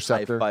 Not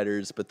Interceptor? the TIE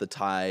fighters, but the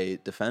TIE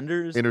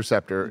defenders.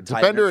 Interceptor,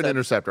 TIE Defender, and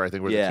Interceptor. I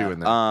think were the two in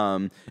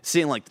there.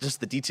 Seeing like just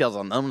the details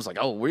on them was like,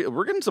 oh,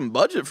 we're getting some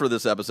budget for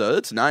this episode.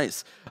 It's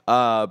nice.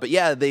 But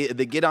yeah, they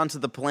get onto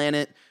the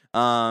planet.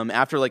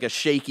 After like a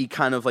shaky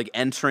kind of like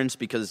entrance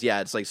because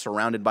it's like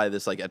surrounded by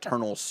this like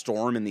eternal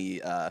storm in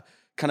the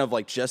kind of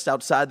like just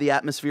outside the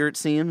atmosphere, it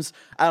seems.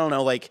 I don't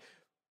know like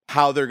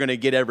how they're gonna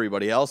get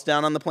everybody else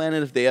down on the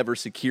planet if they ever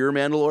secure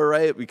Mandalore,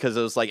 right? Because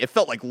it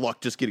felt like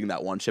luck just getting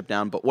that one ship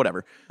down, but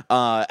whatever.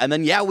 And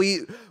then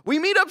we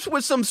meet up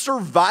with some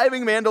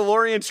surviving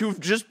Mandalorians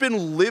who've just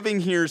been living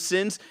here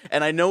since,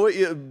 and I know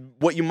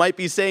what you might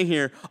be saying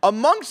here.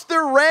 Amongst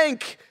their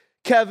rank,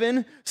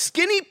 Kevin,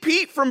 Skinny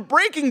Pete from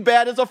Breaking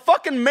Bad is a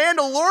fucking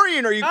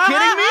Mandalorian. Are you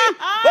kidding me?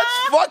 Let's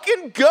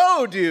fucking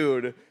go,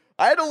 dude.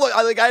 I had to look.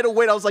 I had to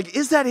wait. I was like,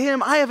 "Is that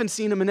him?" I haven't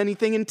seen him in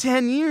anything in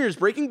 10 years.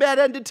 Breaking Bad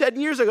ended 10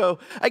 years ago.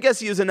 I guess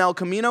he is in El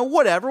Camino.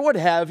 Whatever, what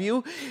have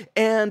you.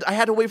 And I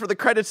had to wait for the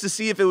credits to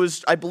see if it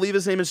was. I believe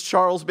his name is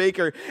Charles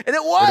Baker, and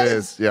it was. It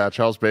is, yeah,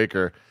 Charles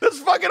Baker. That's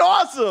fucking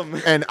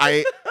awesome. And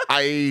I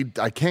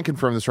can't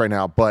confirm this right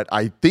now, but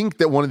I think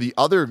that one of the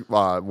other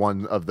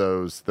one of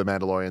those, the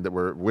Mandalorian that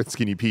were with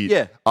Skinny Pete,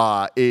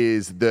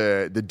 is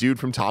the dude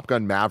from Top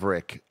Gun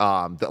Maverick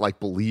that like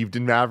believed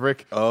in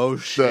Maverick. Oh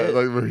shit!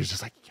 Where he's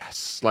just like,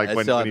 yes, like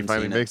when he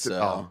finally makes it.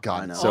 Oh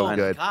god, so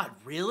good. God,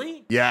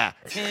 really? Yeah,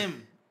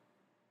 Tim.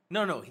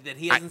 No, that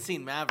he hasn't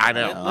seen Maverick. I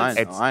know.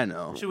 I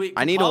know.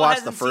 I need to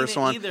watch the first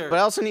one, but I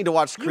also need to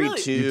watch Creed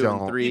 2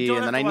 and 3,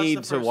 and then I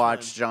need to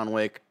watch John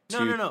Wick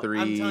 2, 3.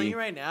 I'm telling you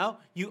right now,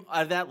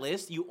 out of that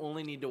list, you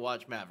only need to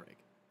watch Maverick.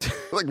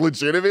 Like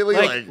legitimately,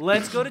 like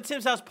let's go to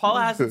Tim's house.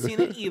 Paula hasn't seen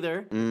it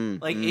either.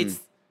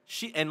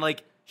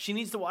 She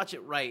needs to watch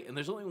it right, and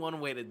there's only one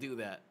way to do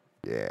that.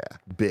 Yeah,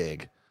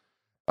 big.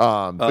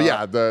 But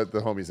yeah, the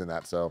homie's in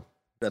that, so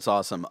that's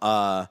awesome.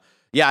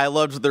 Yeah, I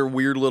loved their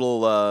weird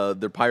little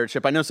their pirate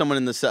ship. I know someone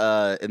in this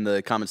in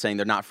the comments saying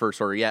they're not first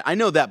order yet. I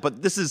know that,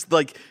 but this is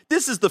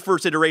the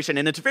first iteration,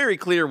 and it's very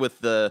clear with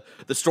the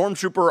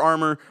stormtrooper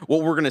armor,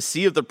 what we're gonna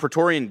see of the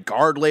Praetorian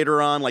Guard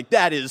later on. Like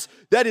that is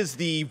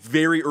the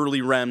very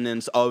early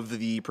remnants of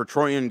the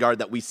Praetorian Guard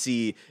that we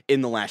see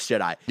in The Last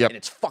Jedi. Yep. And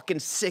it's fucking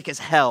sick as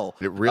hell.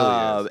 It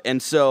really is.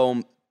 And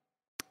so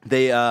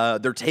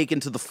they're taken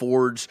to the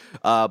forge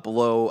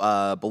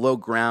below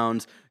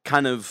ground,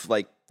 kind of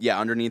like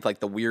underneath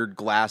like the weird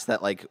glass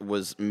that like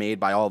was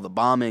made by all the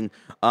bombing.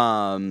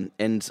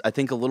 And I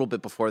think a little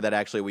bit before that,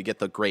 actually, we get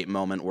the great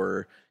moment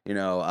where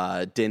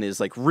Din is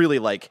like really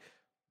like,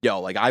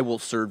 yo, like I will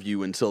serve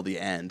you until the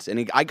end.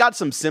 And I got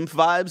some simp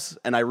vibes,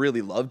 and I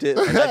really loved it.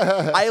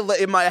 And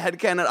in my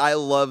headcanon, I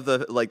love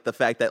the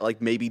fact that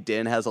like maybe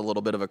Din has a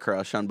little bit of a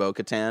crush on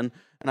Bo-Katan,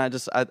 and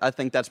I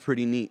think that's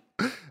pretty neat.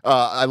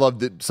 I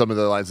loved some of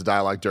the lines of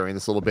dialogue during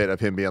this little bit of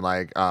him being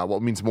like,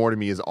 what means more to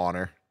me is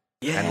honor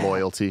and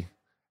loyalty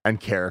and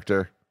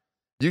character.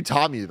 You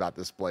taught me about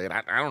this blade.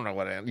 I don't know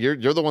what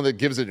you're the one that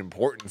gives it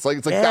importance. Like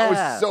it's like that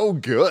was so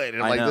good.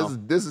 And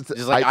like this is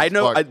just like I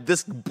know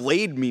this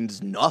blade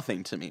means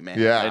nothing to me, man.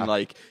 Yeah. And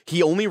like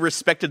he only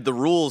respected the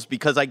rules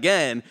because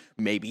again,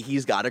 maybe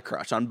he's got a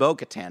crush on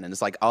Bo-Katan, and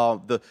it's like,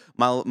 oh,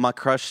 my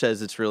crush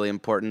says it's really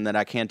important that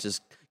I can't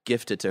just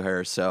gift it to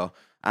her. So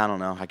I don't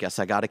know. I guess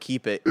I got to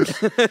keep it.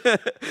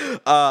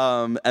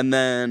 And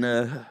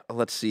then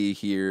let's see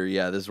here.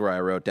 Yeah, this is where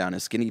I wrote down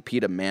is Skinny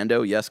Pete a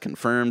Mando. Yes,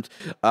 confirmed.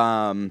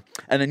 And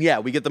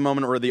then, we get the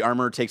moment where the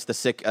armor takes the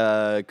sick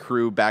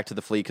crew back to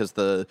the fleet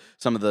because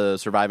some of the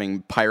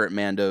surviving pirate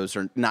Mandos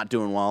are not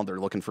doing well. They're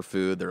looking for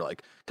food. They're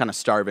like kind of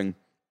starving.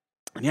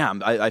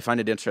 And I find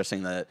it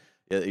interesting that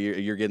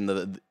you're getting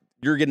the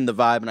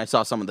vibe, and I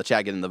saw some of the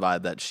chat getting the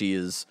vibe that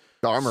she's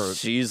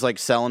like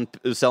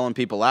selling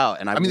people out,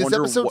 and I mean this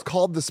episode's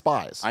called The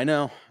Spies. I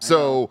know.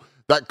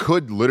 That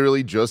could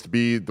literally just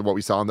be what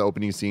we saw in the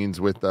opening scenes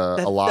with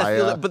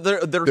Elia. But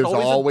there's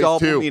always a double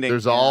two. Meaning.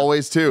 There's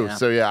always two. Yeah.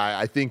 So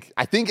I think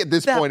at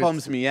this point that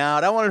bums me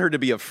out. I wanted her to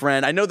be a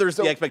friend. I know there's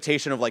the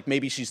expectation of like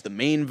maybe she's the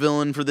main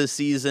villain for this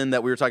season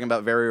that we were talking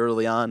about very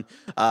early on,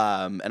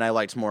 and I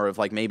liked more of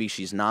like maybe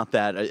she's not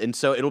that, and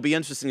so it'll be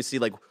interesting to see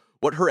like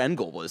what her end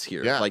goal was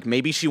here. Yeah. Like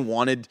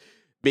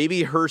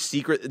maybe her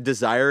secret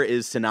desire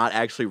is to not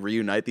actually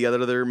reunite the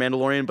other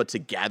Mandalorian, but to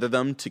gather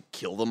them to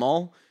kill them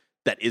all.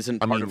 That isn't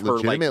part of her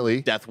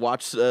like Death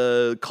Watch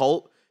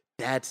cult.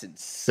 That's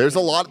insane. There's a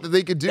lot that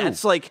they could do.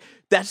 That's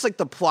like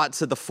the plot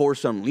to The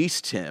Force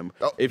Unleashed, Tim.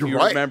 Oh, if you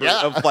right, remember,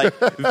 yeah. of like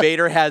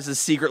Vader has a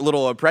secret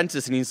little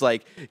apprentice, and he's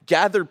like,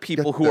 gather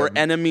people who are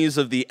enemies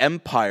of the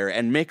Empire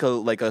and make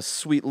a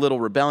sweet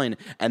little rebellion.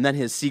 And then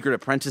his secret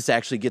apprentice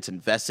actually gets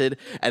invested,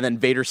 and then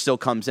Vader still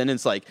comes in and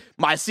it's like,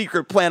 my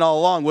secret plan all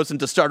along wasn't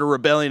to start a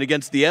rebellion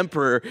against the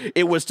Emperor.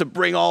 It was to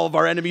bring all of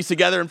our enemies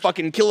together and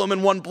fucking kill them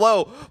in one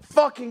blow.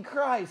 Fucking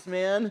Christ,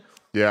 man.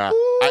 Yeah,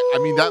 I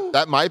mean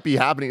that might be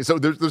happening. So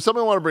there's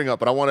something I want to bring up,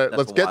 but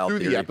let's get through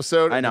the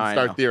episode and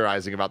start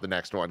theorizing about the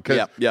next one,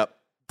 because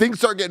things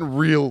start getting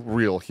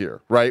real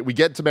here, right? We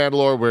get to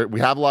Mandalore where we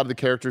have a lot of the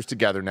characters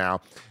together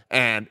now,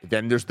 and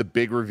then there's the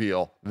big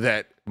reveal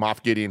that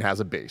Moff Gideon has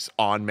a base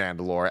on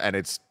Mandalore, and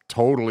it's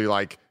totally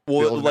like.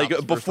 Well,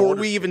 like before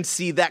we even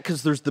see that,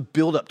 because there's the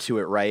build up to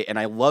it, right? And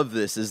I love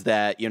this is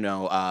that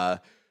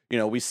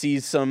we see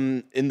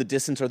some in the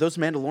distance. Are those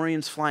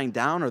Mandalorians flying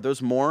down? Are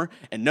those more?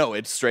 And no,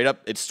 it's straight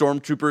up. It's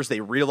stormtroopers. They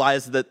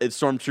realize that it's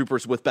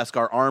stormtroopers with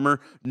Beskar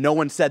armor. No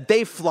one said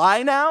they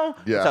fly now,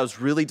 which I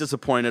was really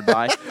disappointed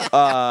by.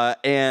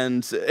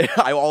 And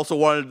I also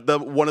wanted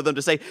one of them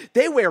to say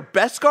they wear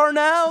Beskar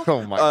now.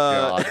 Oh my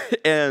god!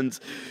 And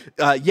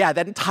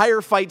that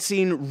entire fight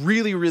scene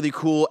really, really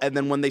cool. And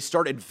then when they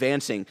start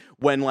advancing,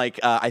 when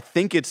I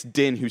think it's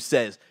Din who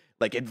says,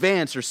 like,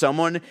 advance or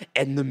someone,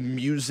 and the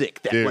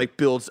music that like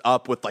builds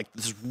up with like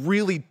this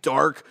really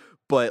dark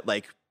but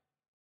like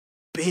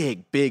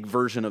big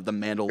version of the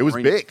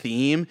Mandalorian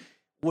theme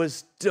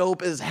was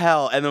dope as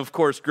hell. And of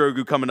course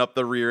Grogu coming up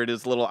the rear in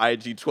his little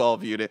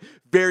IG-12 unit,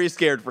 very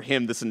scared for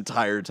him this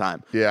entire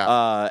time.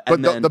 But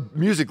the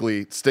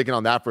musically, sticking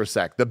on that for a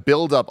sec, the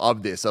build up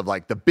of this, of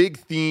like the big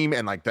theme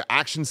and like the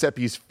action set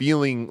piece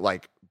feeling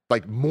like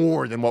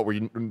more than what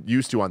we're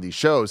used to on these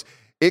shows,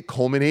 it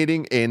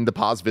culminating in the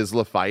Paz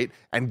Vizsla fight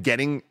and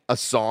getting a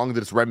song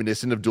that's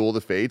reminiscent of Duel of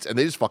the Fates, and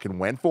they just fucking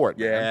went for it.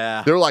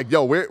 Man. They're like,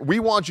 yo, we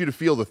want you to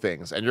feel the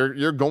things, and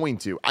you're going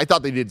to. I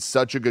thought they did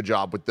such a good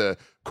job with the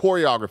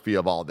choreography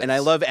of all this. And I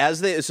love as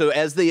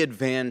they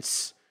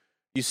advance,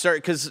 you start,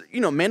 because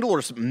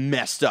Mandalore's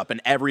messed up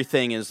and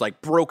everything is like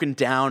broken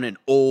down and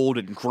old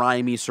and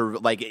grimy. Sort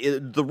of like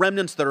the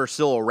remnants that are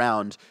still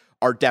around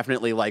are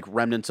definitely like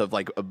remnants of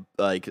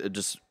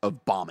just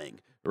of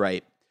bombing,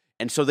 right?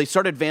 And so they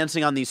start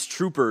advancing on these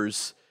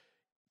troopers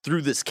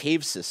through this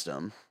cave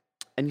system,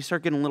 and you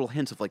start getting little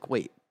hints of like,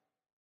 wait,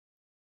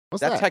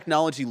 that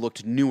technology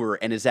looked newer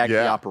and is actually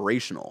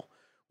operational.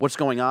 What's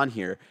going on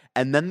here?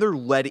 And then they're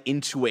led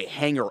into a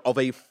hangar of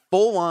a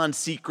full-on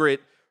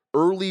secret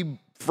early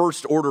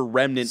First Order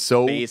remnant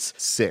base.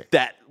 Sick.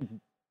 That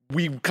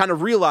we kind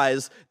of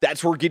realize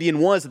that's where Gideon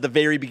was at the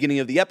very beginning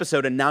of the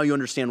episode, and now you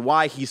understand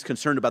why he's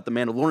concerned about the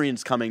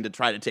Mandalorians coming to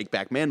try to take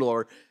back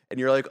Mandalore. And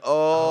you're like, it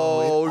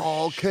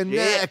all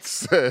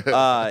connects.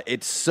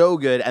 It's so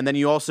good. And then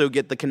you also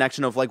get the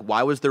connection of like,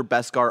 why was there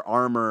Beskar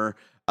armor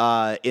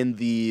in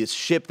the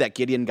ship that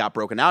Gideon got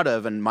broken out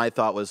of? And my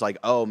thought was like,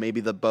 oh, maybe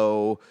the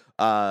bow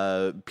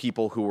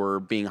people who were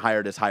being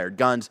hired as hired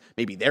guns,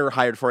 maybe they were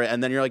hired for it.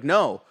 And then you're like,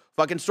 no,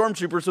 fucking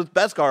stormtroopers with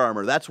Beskar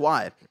armor. That's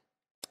why.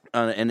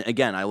 And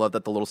again, I love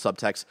that the little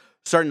subtext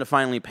starting to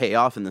finally pay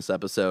off in this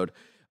episode.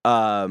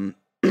 But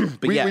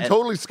we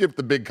totally skipped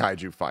the big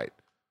kaiju fight.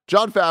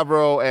 Jon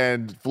Favreau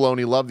and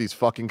Filoni love these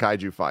fucking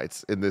kaiju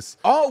fights in this.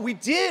 Oh, we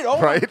did. Oh,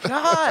 right? My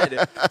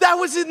God. That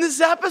was in this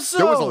episode.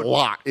 There was a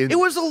lot. It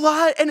was a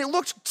lot, and it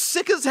looked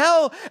sick as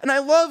hell. And I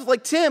love,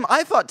 like, Tim,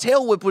 I thought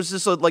Tail Whip was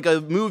just like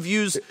a move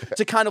used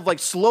to kind of like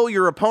slow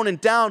your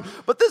opponent down.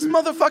 But this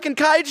motherfucking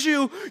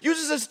kaiju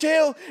uses his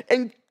tail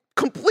and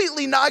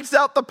completely knocks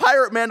out the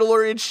pirate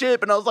Mandalorian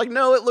ship. And I was like,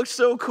 no, it looks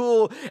so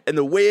cool. And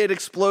the way it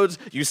explodes,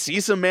 you see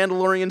some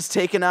Mandalorians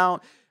taken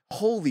out.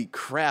 Holy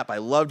crap, I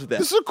loved that.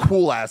 This is a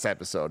cool-ass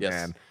episode,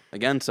 man.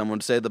 Again, some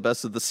would say the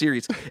best of the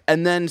series.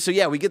 And then,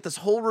 we get this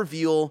whole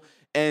reveal,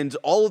 and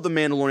all of the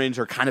Mandalorians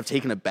are kind of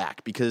taken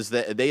aback because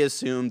they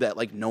assume that,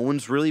 like, no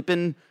one's really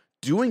been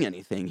doing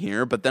anything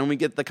here. But then we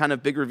get the kind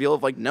of big reveal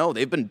of, like, no,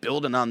 they've been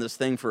building on this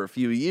thing for a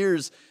few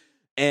years.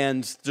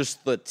 And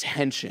just the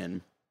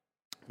tension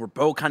where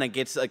Bo kind of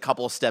gets a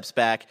couple of steps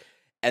back,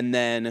 and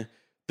then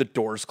the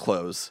doors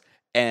close.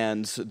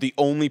 And the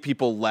only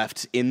people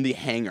left in the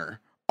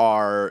hangar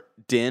are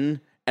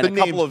Din and a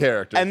couple of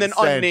characters, and then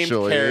unnamed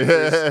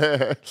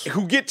characters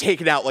who get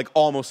taken out like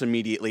almost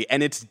immediately.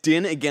 And it's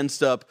Din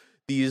against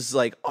these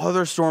like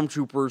other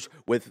stormtroopers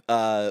with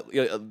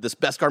this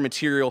Beskar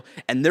material,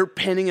 and they're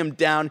pinning him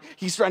down.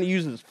 He's trying to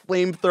use his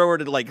flamethrower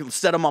to like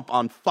set him up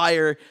on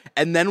fire,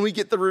 and then we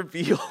get the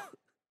reveal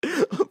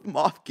of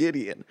Moff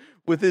Gideon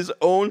with his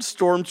own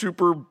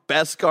stormtrooper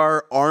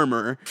Beskar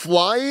armor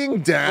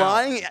flying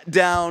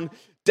down.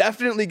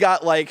 Definitely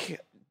got like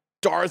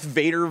Darth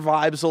Vader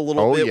vibes a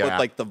little bit with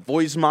like the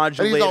voice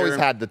modulator. And he's always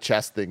had the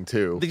chest thing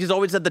too. He's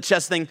always had the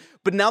chest thing,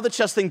 but now the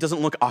chest thing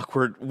doesn't look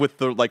awkward with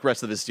the like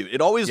rest of his suit. It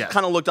always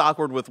kind of looked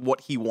awkward with what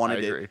he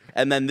wanted it.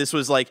 And then this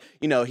was like,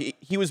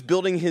 he was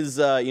building his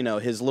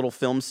his little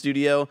film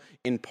studio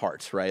in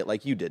parts, right?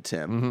 Like you did,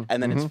 Tim. Mm-hmm.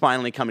 And then it's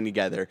finally coming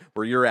together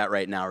where you're at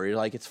right now, where you're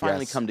like, it's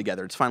finally come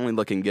together. It's finally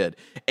looking good.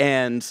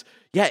 And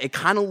it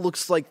kind of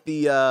looks like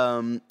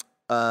the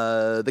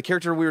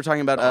character we were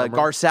talking about,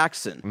 Gar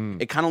Saxon.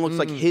 It kind of looks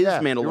like his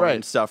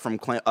Mandalorian stuff from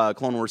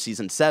Clone Wars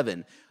Season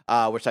 7,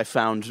 which I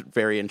found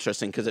very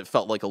interesting because it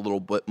felt like a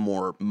little bit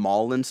more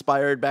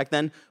Maul-inspired back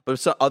then. But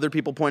some other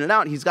people pointed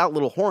out he's got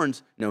little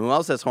horns. You know who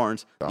else has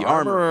horns? The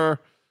armor.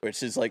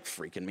 Which is like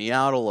freaking me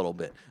out a little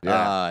bit.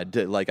 Yeah.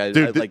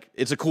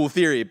 It's a cool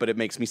theory, but it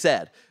makes me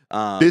sad.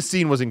 This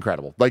scene was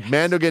incredible. Like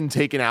Mando getting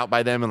taken out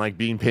by them and like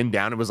being pinned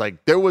down. It was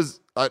like there was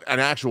an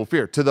actual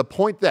fear to the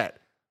point that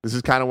this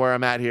is kind of where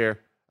I'm at here,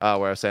 where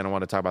I was saying I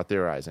want to talk about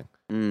theorizing.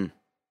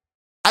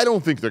 I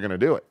don't think they're going to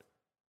do it.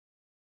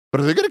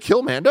 But are they going to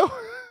kill Mando?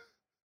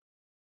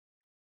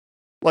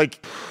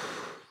 Like,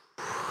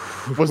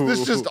 was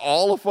this just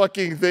all a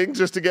fucking thing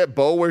just to get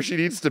Bo where she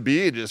needs to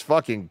be and just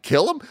fucking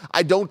kill him?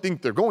 I don't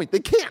think they're going. They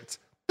can't.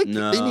 They need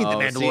the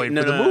Mandalorian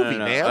for the movie,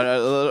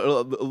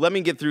 man. Let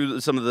me get through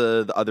some of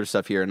the other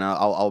stuff here, and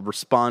I'll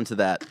respond to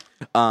that.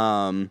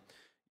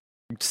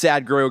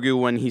 Sad Grogu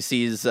when he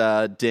sees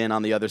Din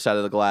on the other side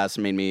of the glass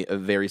made me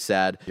very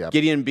sad. Yep.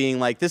 Gideon being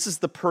like, "This is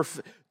the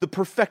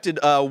perfected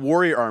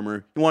warrior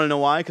armor." You want to know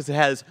why? Because it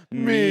has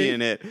me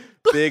in it.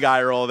 Big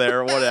eye roll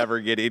there. Whatever,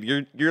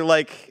 Gideon. You're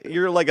like a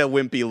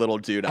wimpy little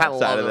dude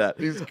outside of that.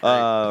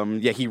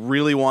 Yeah, he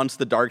really wants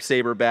the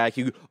Darksaber back.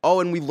 And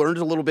we learned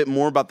a little bit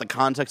more about the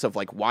context of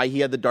like why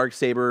he had the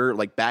Darksaber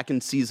like back in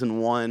season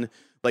 1.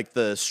 Like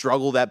the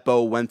struggle that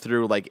Bo went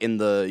through, like in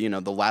the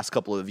the last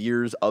couple of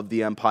years of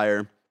the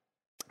Empire.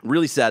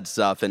 Really sad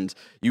stuff, and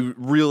you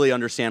really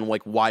understand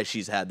like why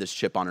she's had this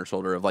chip on her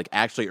shoulder of like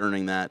actually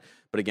earning that.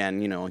 But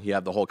again, you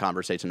have the whole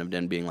conversation of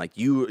Din being like,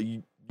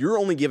 you're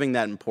only giving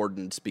that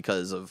importance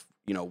because of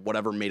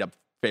whatever made up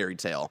fairy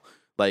tale.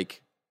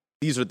 Like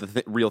these are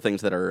the real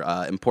things that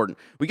are important.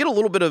 We get a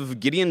little bit of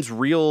Gideon's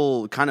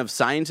real kind of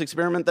science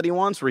experiment that he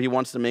wants, where he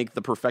wants to make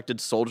the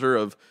perfected soldier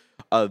of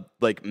a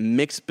like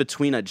mix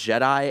between a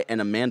Jedi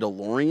and a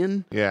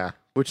Mandalorian. Yeah,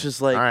 which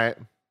is like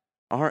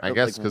all right. I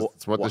guess because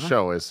it's what the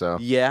show is. So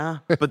yeah,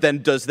 but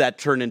then does that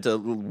turn into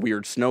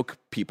weird Snoke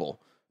people?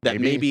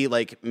 That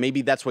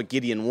maybe that's what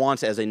Gideon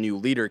wants as a new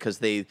leader, because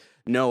they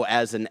know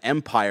as an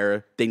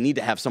empire they need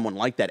to have someone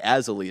like that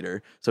as a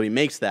leader. So he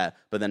makes that,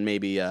 but then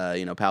maybe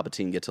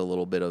Palpatine gets a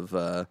little bit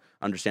of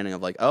understanding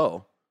of like,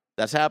 oh,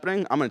 that's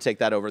happening. I'm going to take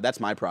that over.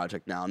 That's my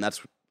project now, and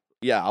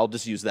I'll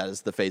just use that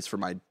as the face for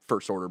my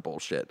First Order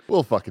bullshit.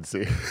 We'll fucking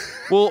see.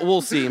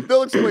 We'll see.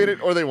 They'll explain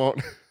it or they won't.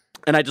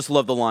 And I just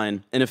love the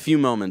line, in a few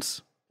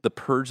moments, the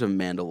purge of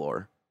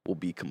Mandalore will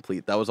be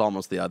complete. That was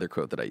almost the other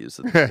quote that I used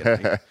at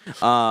the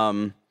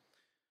beginning.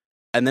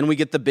 And then we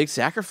get the big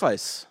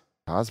sacrifice.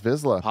 Paz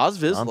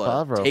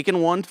Vizsla.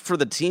 Taking one for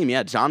the team.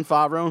 Yeah, Jon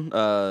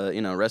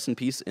Favreau, rest in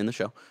peace in the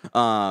show.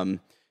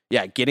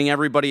 Getting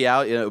everybody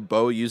out.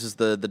 Bo uses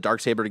the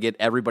Darksaber to get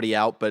everybody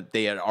out, but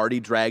they had already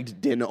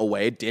dragged Din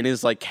away. Din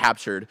is like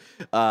captured.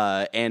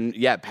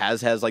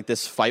 Paz has like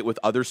this fight with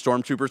other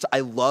stormtroopers.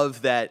 I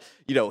love that,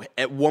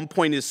 at one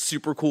point his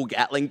super cool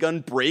Gatling gun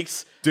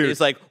breaks. Dude.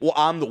 It's like, well,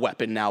 I'm the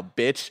weapon now,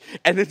 bitch.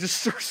 And it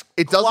just starts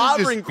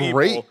clobbering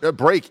people.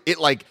 Break. It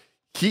like,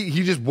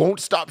 he just won't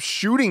stop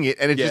shooting it,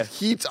 and it just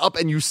heats up,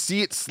 and you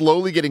see it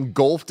slowly get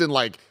engulfed in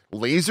like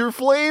laser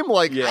flame.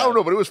 Like, I don't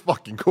know, but it was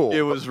fucking cool.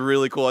 It was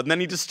really cool. And then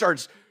he just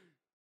starts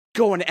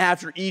going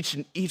after each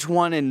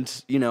one,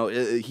 and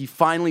he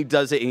finally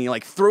does it, and he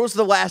like throws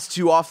the last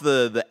two off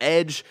the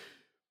edge.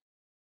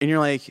 And you're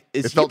like,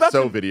 it felt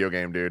so video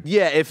game, dude.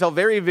 Yeah, it felt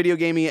very video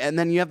gamey. And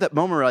then you have that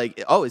moment where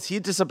like, oh, is he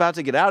just about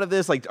to get out of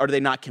this? Like, are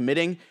they not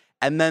committing?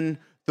 And then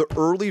the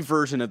early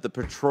version of the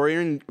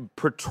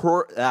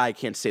I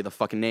can't say the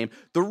fucking name.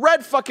 The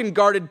red fucking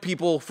guarded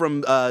people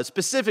from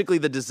specifically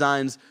the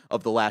designs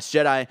of The Last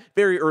Jedi.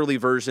 Very early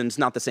versions,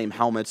 not the same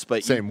helmets,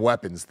 but same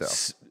weapons though.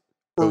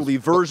 Early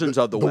versions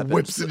of the weapons.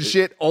 Whips and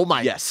shit. Oh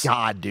my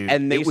God, dude.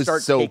 And they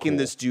start taking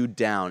this dude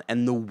down.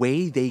 And the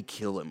way they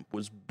kill him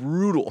was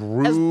brutal.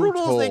 As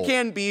brutal as they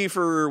can be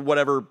for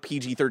whatever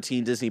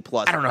PG-13 Disney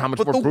Plus. I don't know how much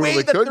more brutal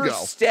it could go. But the way that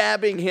they're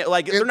stabbing him,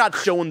 like they're not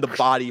showing the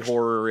body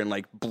horror and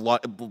like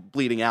blood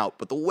bleeding out,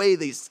 but the way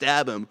they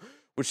stab him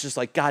was just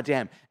like,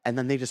 goddamn. And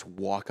then they just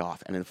walk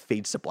off and it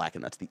fades to black,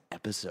 and that's the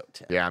episode,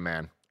 Tim. Yeah,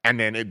 man. And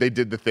then they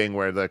did the thing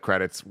where the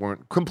credits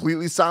weren't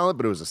completely silent,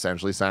 but it was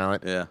essentially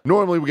silent. Yeah.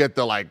 Normally we get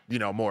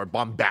the more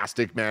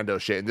bombastic Mando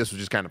shit, and this was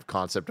just kind of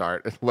concept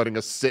art, letting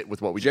us sit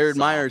with what we Jared just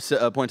saw. Myers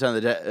points out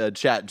in the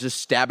chat, just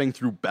stabbing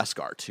through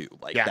Beskar too.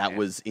 Like that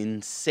was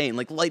insane.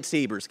 Like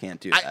lightsabers can't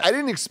do that. I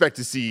didn't expect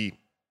to see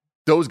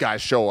those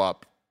guys show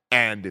up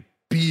and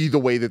be the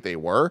way that they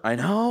were. I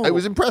know. It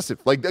was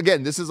impressive. Like,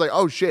 again, this is like,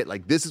 oh shit,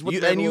 like this is what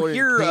and you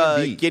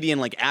hear Gideon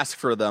like ask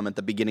for them at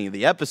the beginning of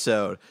the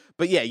episode.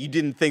 But yeah, you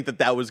didn't think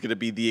that was going to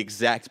be the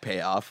exact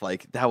payoff.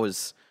 Like that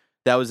was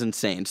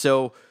insane.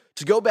 So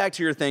to go back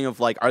to your thing of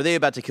like, are they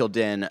about to kill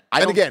Din?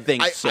 I don't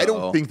think so. I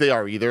don't think they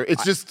are either.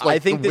 It's just like I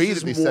think the way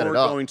this that they is set more it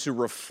up. going to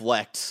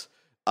reflect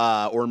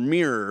or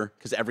mirror,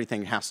 because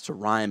everything has to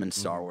rhyme in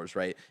Star Wars,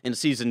 right? In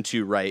season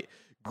 2, right?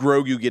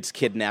 Grogu gets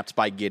kidnapped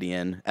by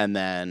Gideon, and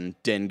then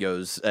Din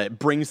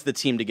brings the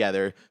team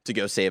together to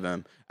go save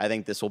him. I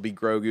think this will be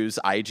Grogu's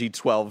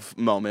IG-12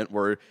 moment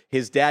where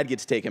his dad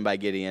gets taken by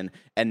Gideon,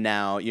 and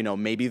now,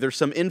 maybe there's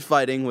some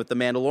infighting with the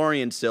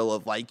Mandalorian still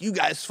of like, you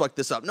guys fucked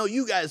this up. No,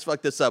 you guys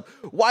fucked this up.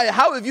 Why?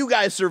 How have you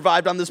guys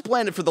survived on this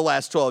planet for the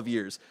last 12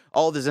 years?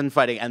 All this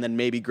infighting, and then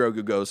maybe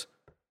Grogu goes,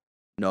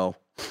 no.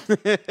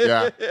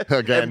 Yeah,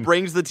 again. And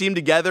brings the team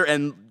together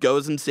and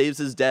goes and saves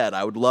his dad.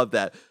 I would love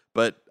that,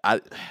 but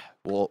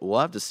we'll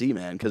have to see,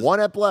 man. Because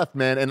one ep left,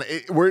 man, and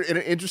we're in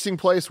an interesting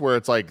place where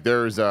it's like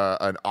there's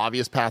an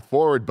obvious path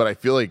forward, but I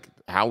feel like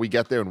how we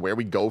get there and where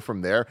we go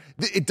from there,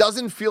 it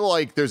doesn't feel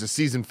like there's a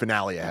season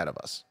finale ahead of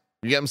us.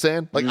 You get what I'm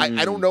saying? Like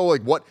I don't know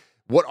like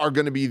what are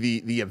going to be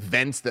the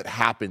events that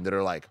happen that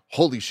are like,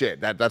 holy shit,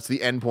 that's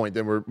the end point,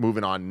 then we're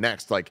moving on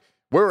next. Like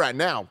where we're at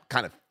now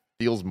kind of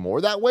feels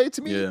more that way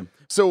to me. Yeah.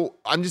 So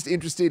I'm just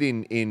interested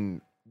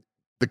in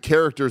the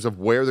characters of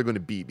where they're going to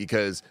be,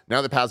 because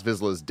now that Paz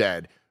Vizsla is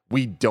dead,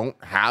 we don't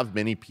have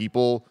many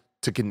people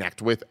to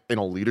connect with in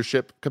a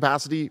leadership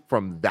capacity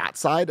from that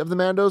side of the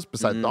Mandos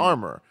besides the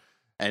armor.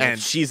 And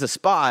if she's a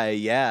spy,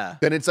 yeah.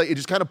 Then it's like it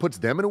just kind of puts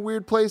them in a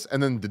weird place.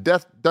 And then the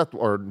death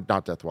or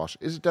not Death Wash.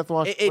 Is it Death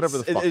Wash? Whatever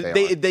the fuck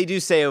they do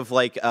say of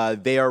like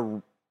they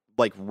are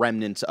like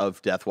remnants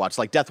of Death Watch.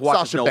 Like Death Watch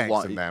Sasha is no Banks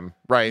longer and them,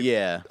 right?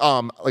 Yeah.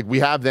 Like we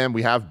have them.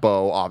 We have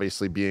Bo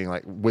obviously being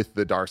like with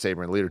the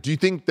Darksaber and leader. Do you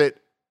think that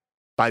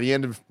by the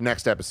end of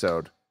next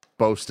episode,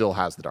 Bo still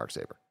has the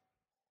Darksaber?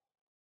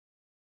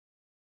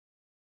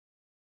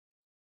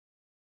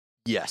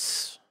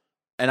 Yes.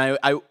 And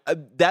I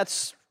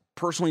that's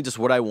personally just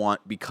what I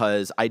want,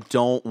 because I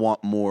don't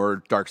want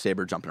more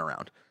Darksaber jumping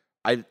around.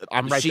 I'm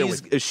right there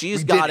with you.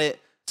 She's got it.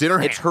 It's in her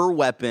hands. It's her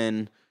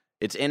weapon.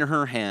 It's in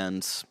her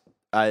hands.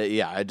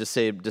 I just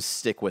say just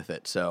stick with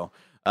it. So,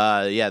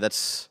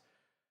 that's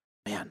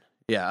man.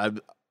 Yeah,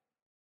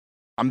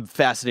 I'm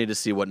fascinated to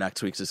see what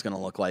next week's is going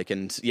to look like.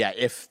 And yeah,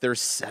 if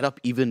there's set up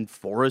even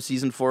for a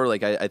season 4,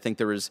 like I think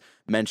there was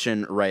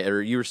mention, right,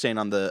 or you were saying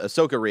on the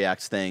Ahsoka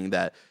Reacts thing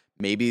that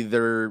maybe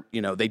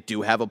they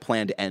do have a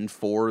plan to end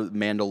for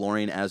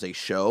Mandalorian as a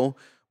show.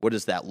 What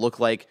does that look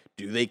like?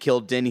 Do they kill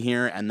Din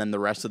here and then the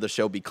rest of the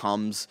show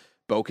becomes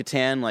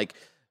Bo-Katan? Like,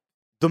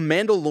 the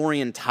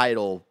Mandalorian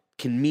title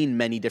can mean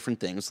many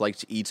different things, like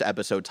each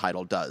episode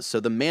title does.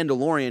 So the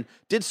Mandalorian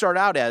did start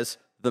out as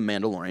the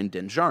Mandalorian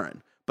Din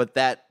Djarin, but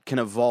that can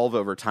evolve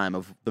over time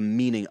of the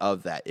meaning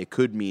of that. It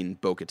could mean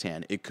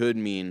Bo-Katan. It could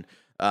mean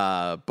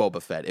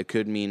Boba Fett. It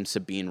could mean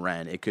Sabine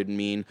Wren. It could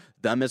mean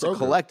them as a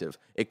collective.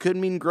 It could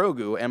mean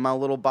Grogu and my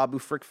little Babu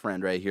Frick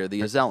friend right here, the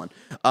Azellan.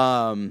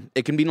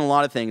 It can mean a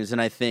lot of things, and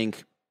I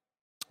think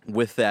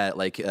with that,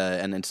 like,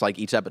 and it's like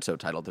each episode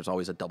title, there's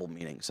always a double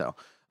meaning. So,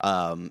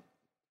 I'm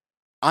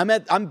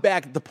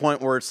back at the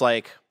point where it's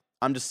like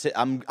I'm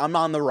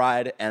on the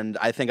ride, and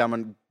I think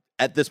I'm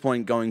at this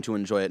point going to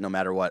enjoy it no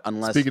matter what.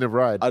 Speaking of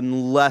ride,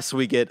 unless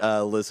we get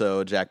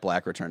Lizzo Jack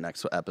Black return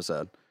next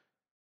episode.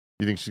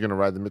 You think she's going to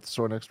ride the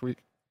Mythosaur next week?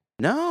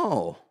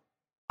 No.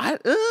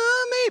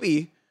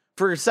 Maybe.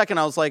 For a second,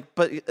 I was like,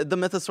 but the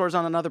Mythosaur's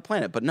on another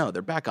planet. But no,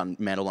 they're back on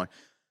Mandalorian.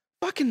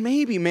 Fucking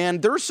maybe, man.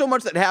 There's so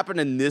much that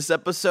happened in this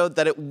episode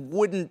that it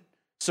wouldn't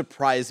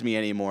surprise me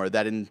anymore.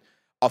 That in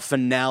a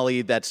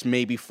finale that's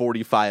maybe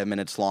 45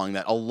 minutes long,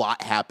 that a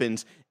lot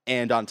happens.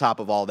 And on top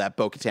of all that,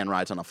 Bo-Katan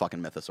rides on a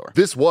fucking Mythosaur.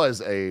 This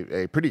was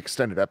a pretty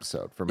extended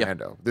episode for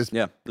Mando. This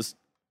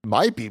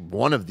might be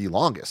one of the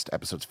longest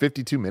episodes,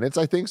 52 minutes,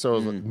 I think.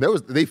 So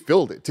they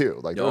filled it too.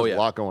 Like there was a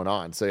lot going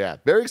on. So yeah,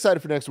 very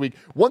excited for next week.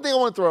 One thing I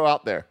want to throw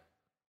out there,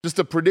 just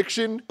a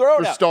prediction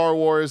for Star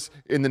Wars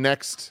in the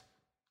next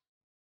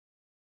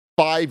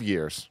 5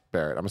 years,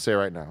 Barrett. I'm going to say it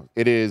right now.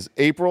 It is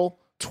April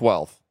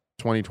 12th,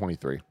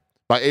 2023.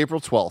 By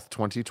April 12th,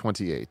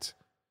 2028,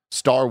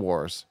 Star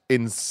Wars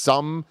in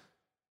some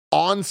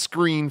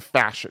on-screen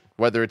fashion,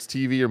 whether it's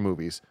TV or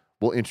movies,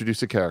 will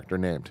introduce a character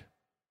named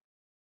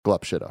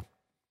Glup Shitta.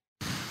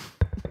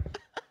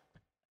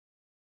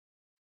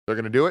 They're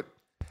going to do it,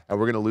 and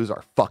we're going to lose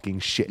our fucking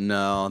shit.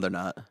 No, they're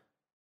not.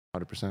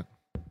 100%.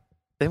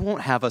 They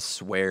won't have us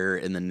swear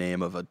in the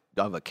name of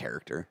a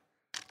character.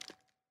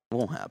 It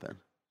won't happen.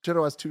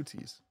 Shitta has 2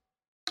 T's.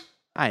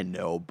 I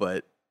know,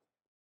 but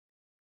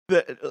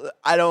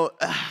I don't.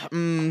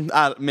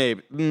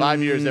 Maybe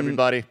 5 years,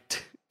 everybody.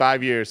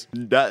 5 years.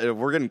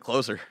 We're getting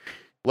closer.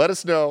 Let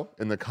us know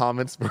in the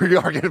comments. We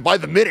are getting by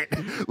the minute.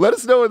 Let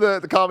us know in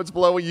the comments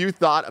below what you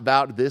thought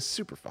about this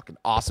super fucking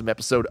awesome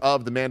episode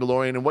of The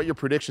Mandalorian and what your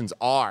predictions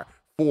are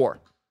for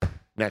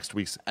next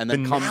week's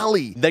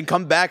finale. Then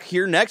come back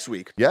here next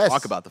week. Yes.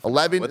 Talk about the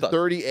finale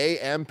 11:30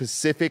 a.m.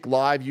 Pacific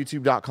live,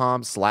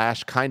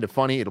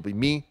 youtube.com/kindafunny. It'll be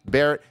me,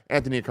 Barrett,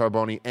 Anthony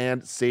Carboni,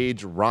 and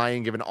Sage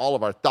Ryan giving all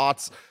of our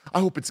thoughts. I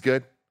hope it's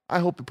good. I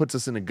hope it puts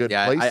us in a good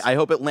place. I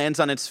hope it lands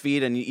on its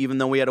feet, and even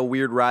though we had a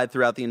weird ride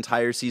throughout the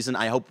entire season,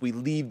 I hope we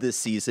leave this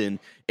season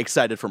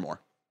excited for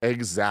more.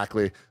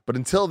 Exactly. But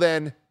until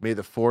then, may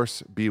the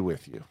Force be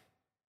with you.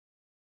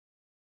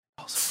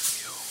 Awesome.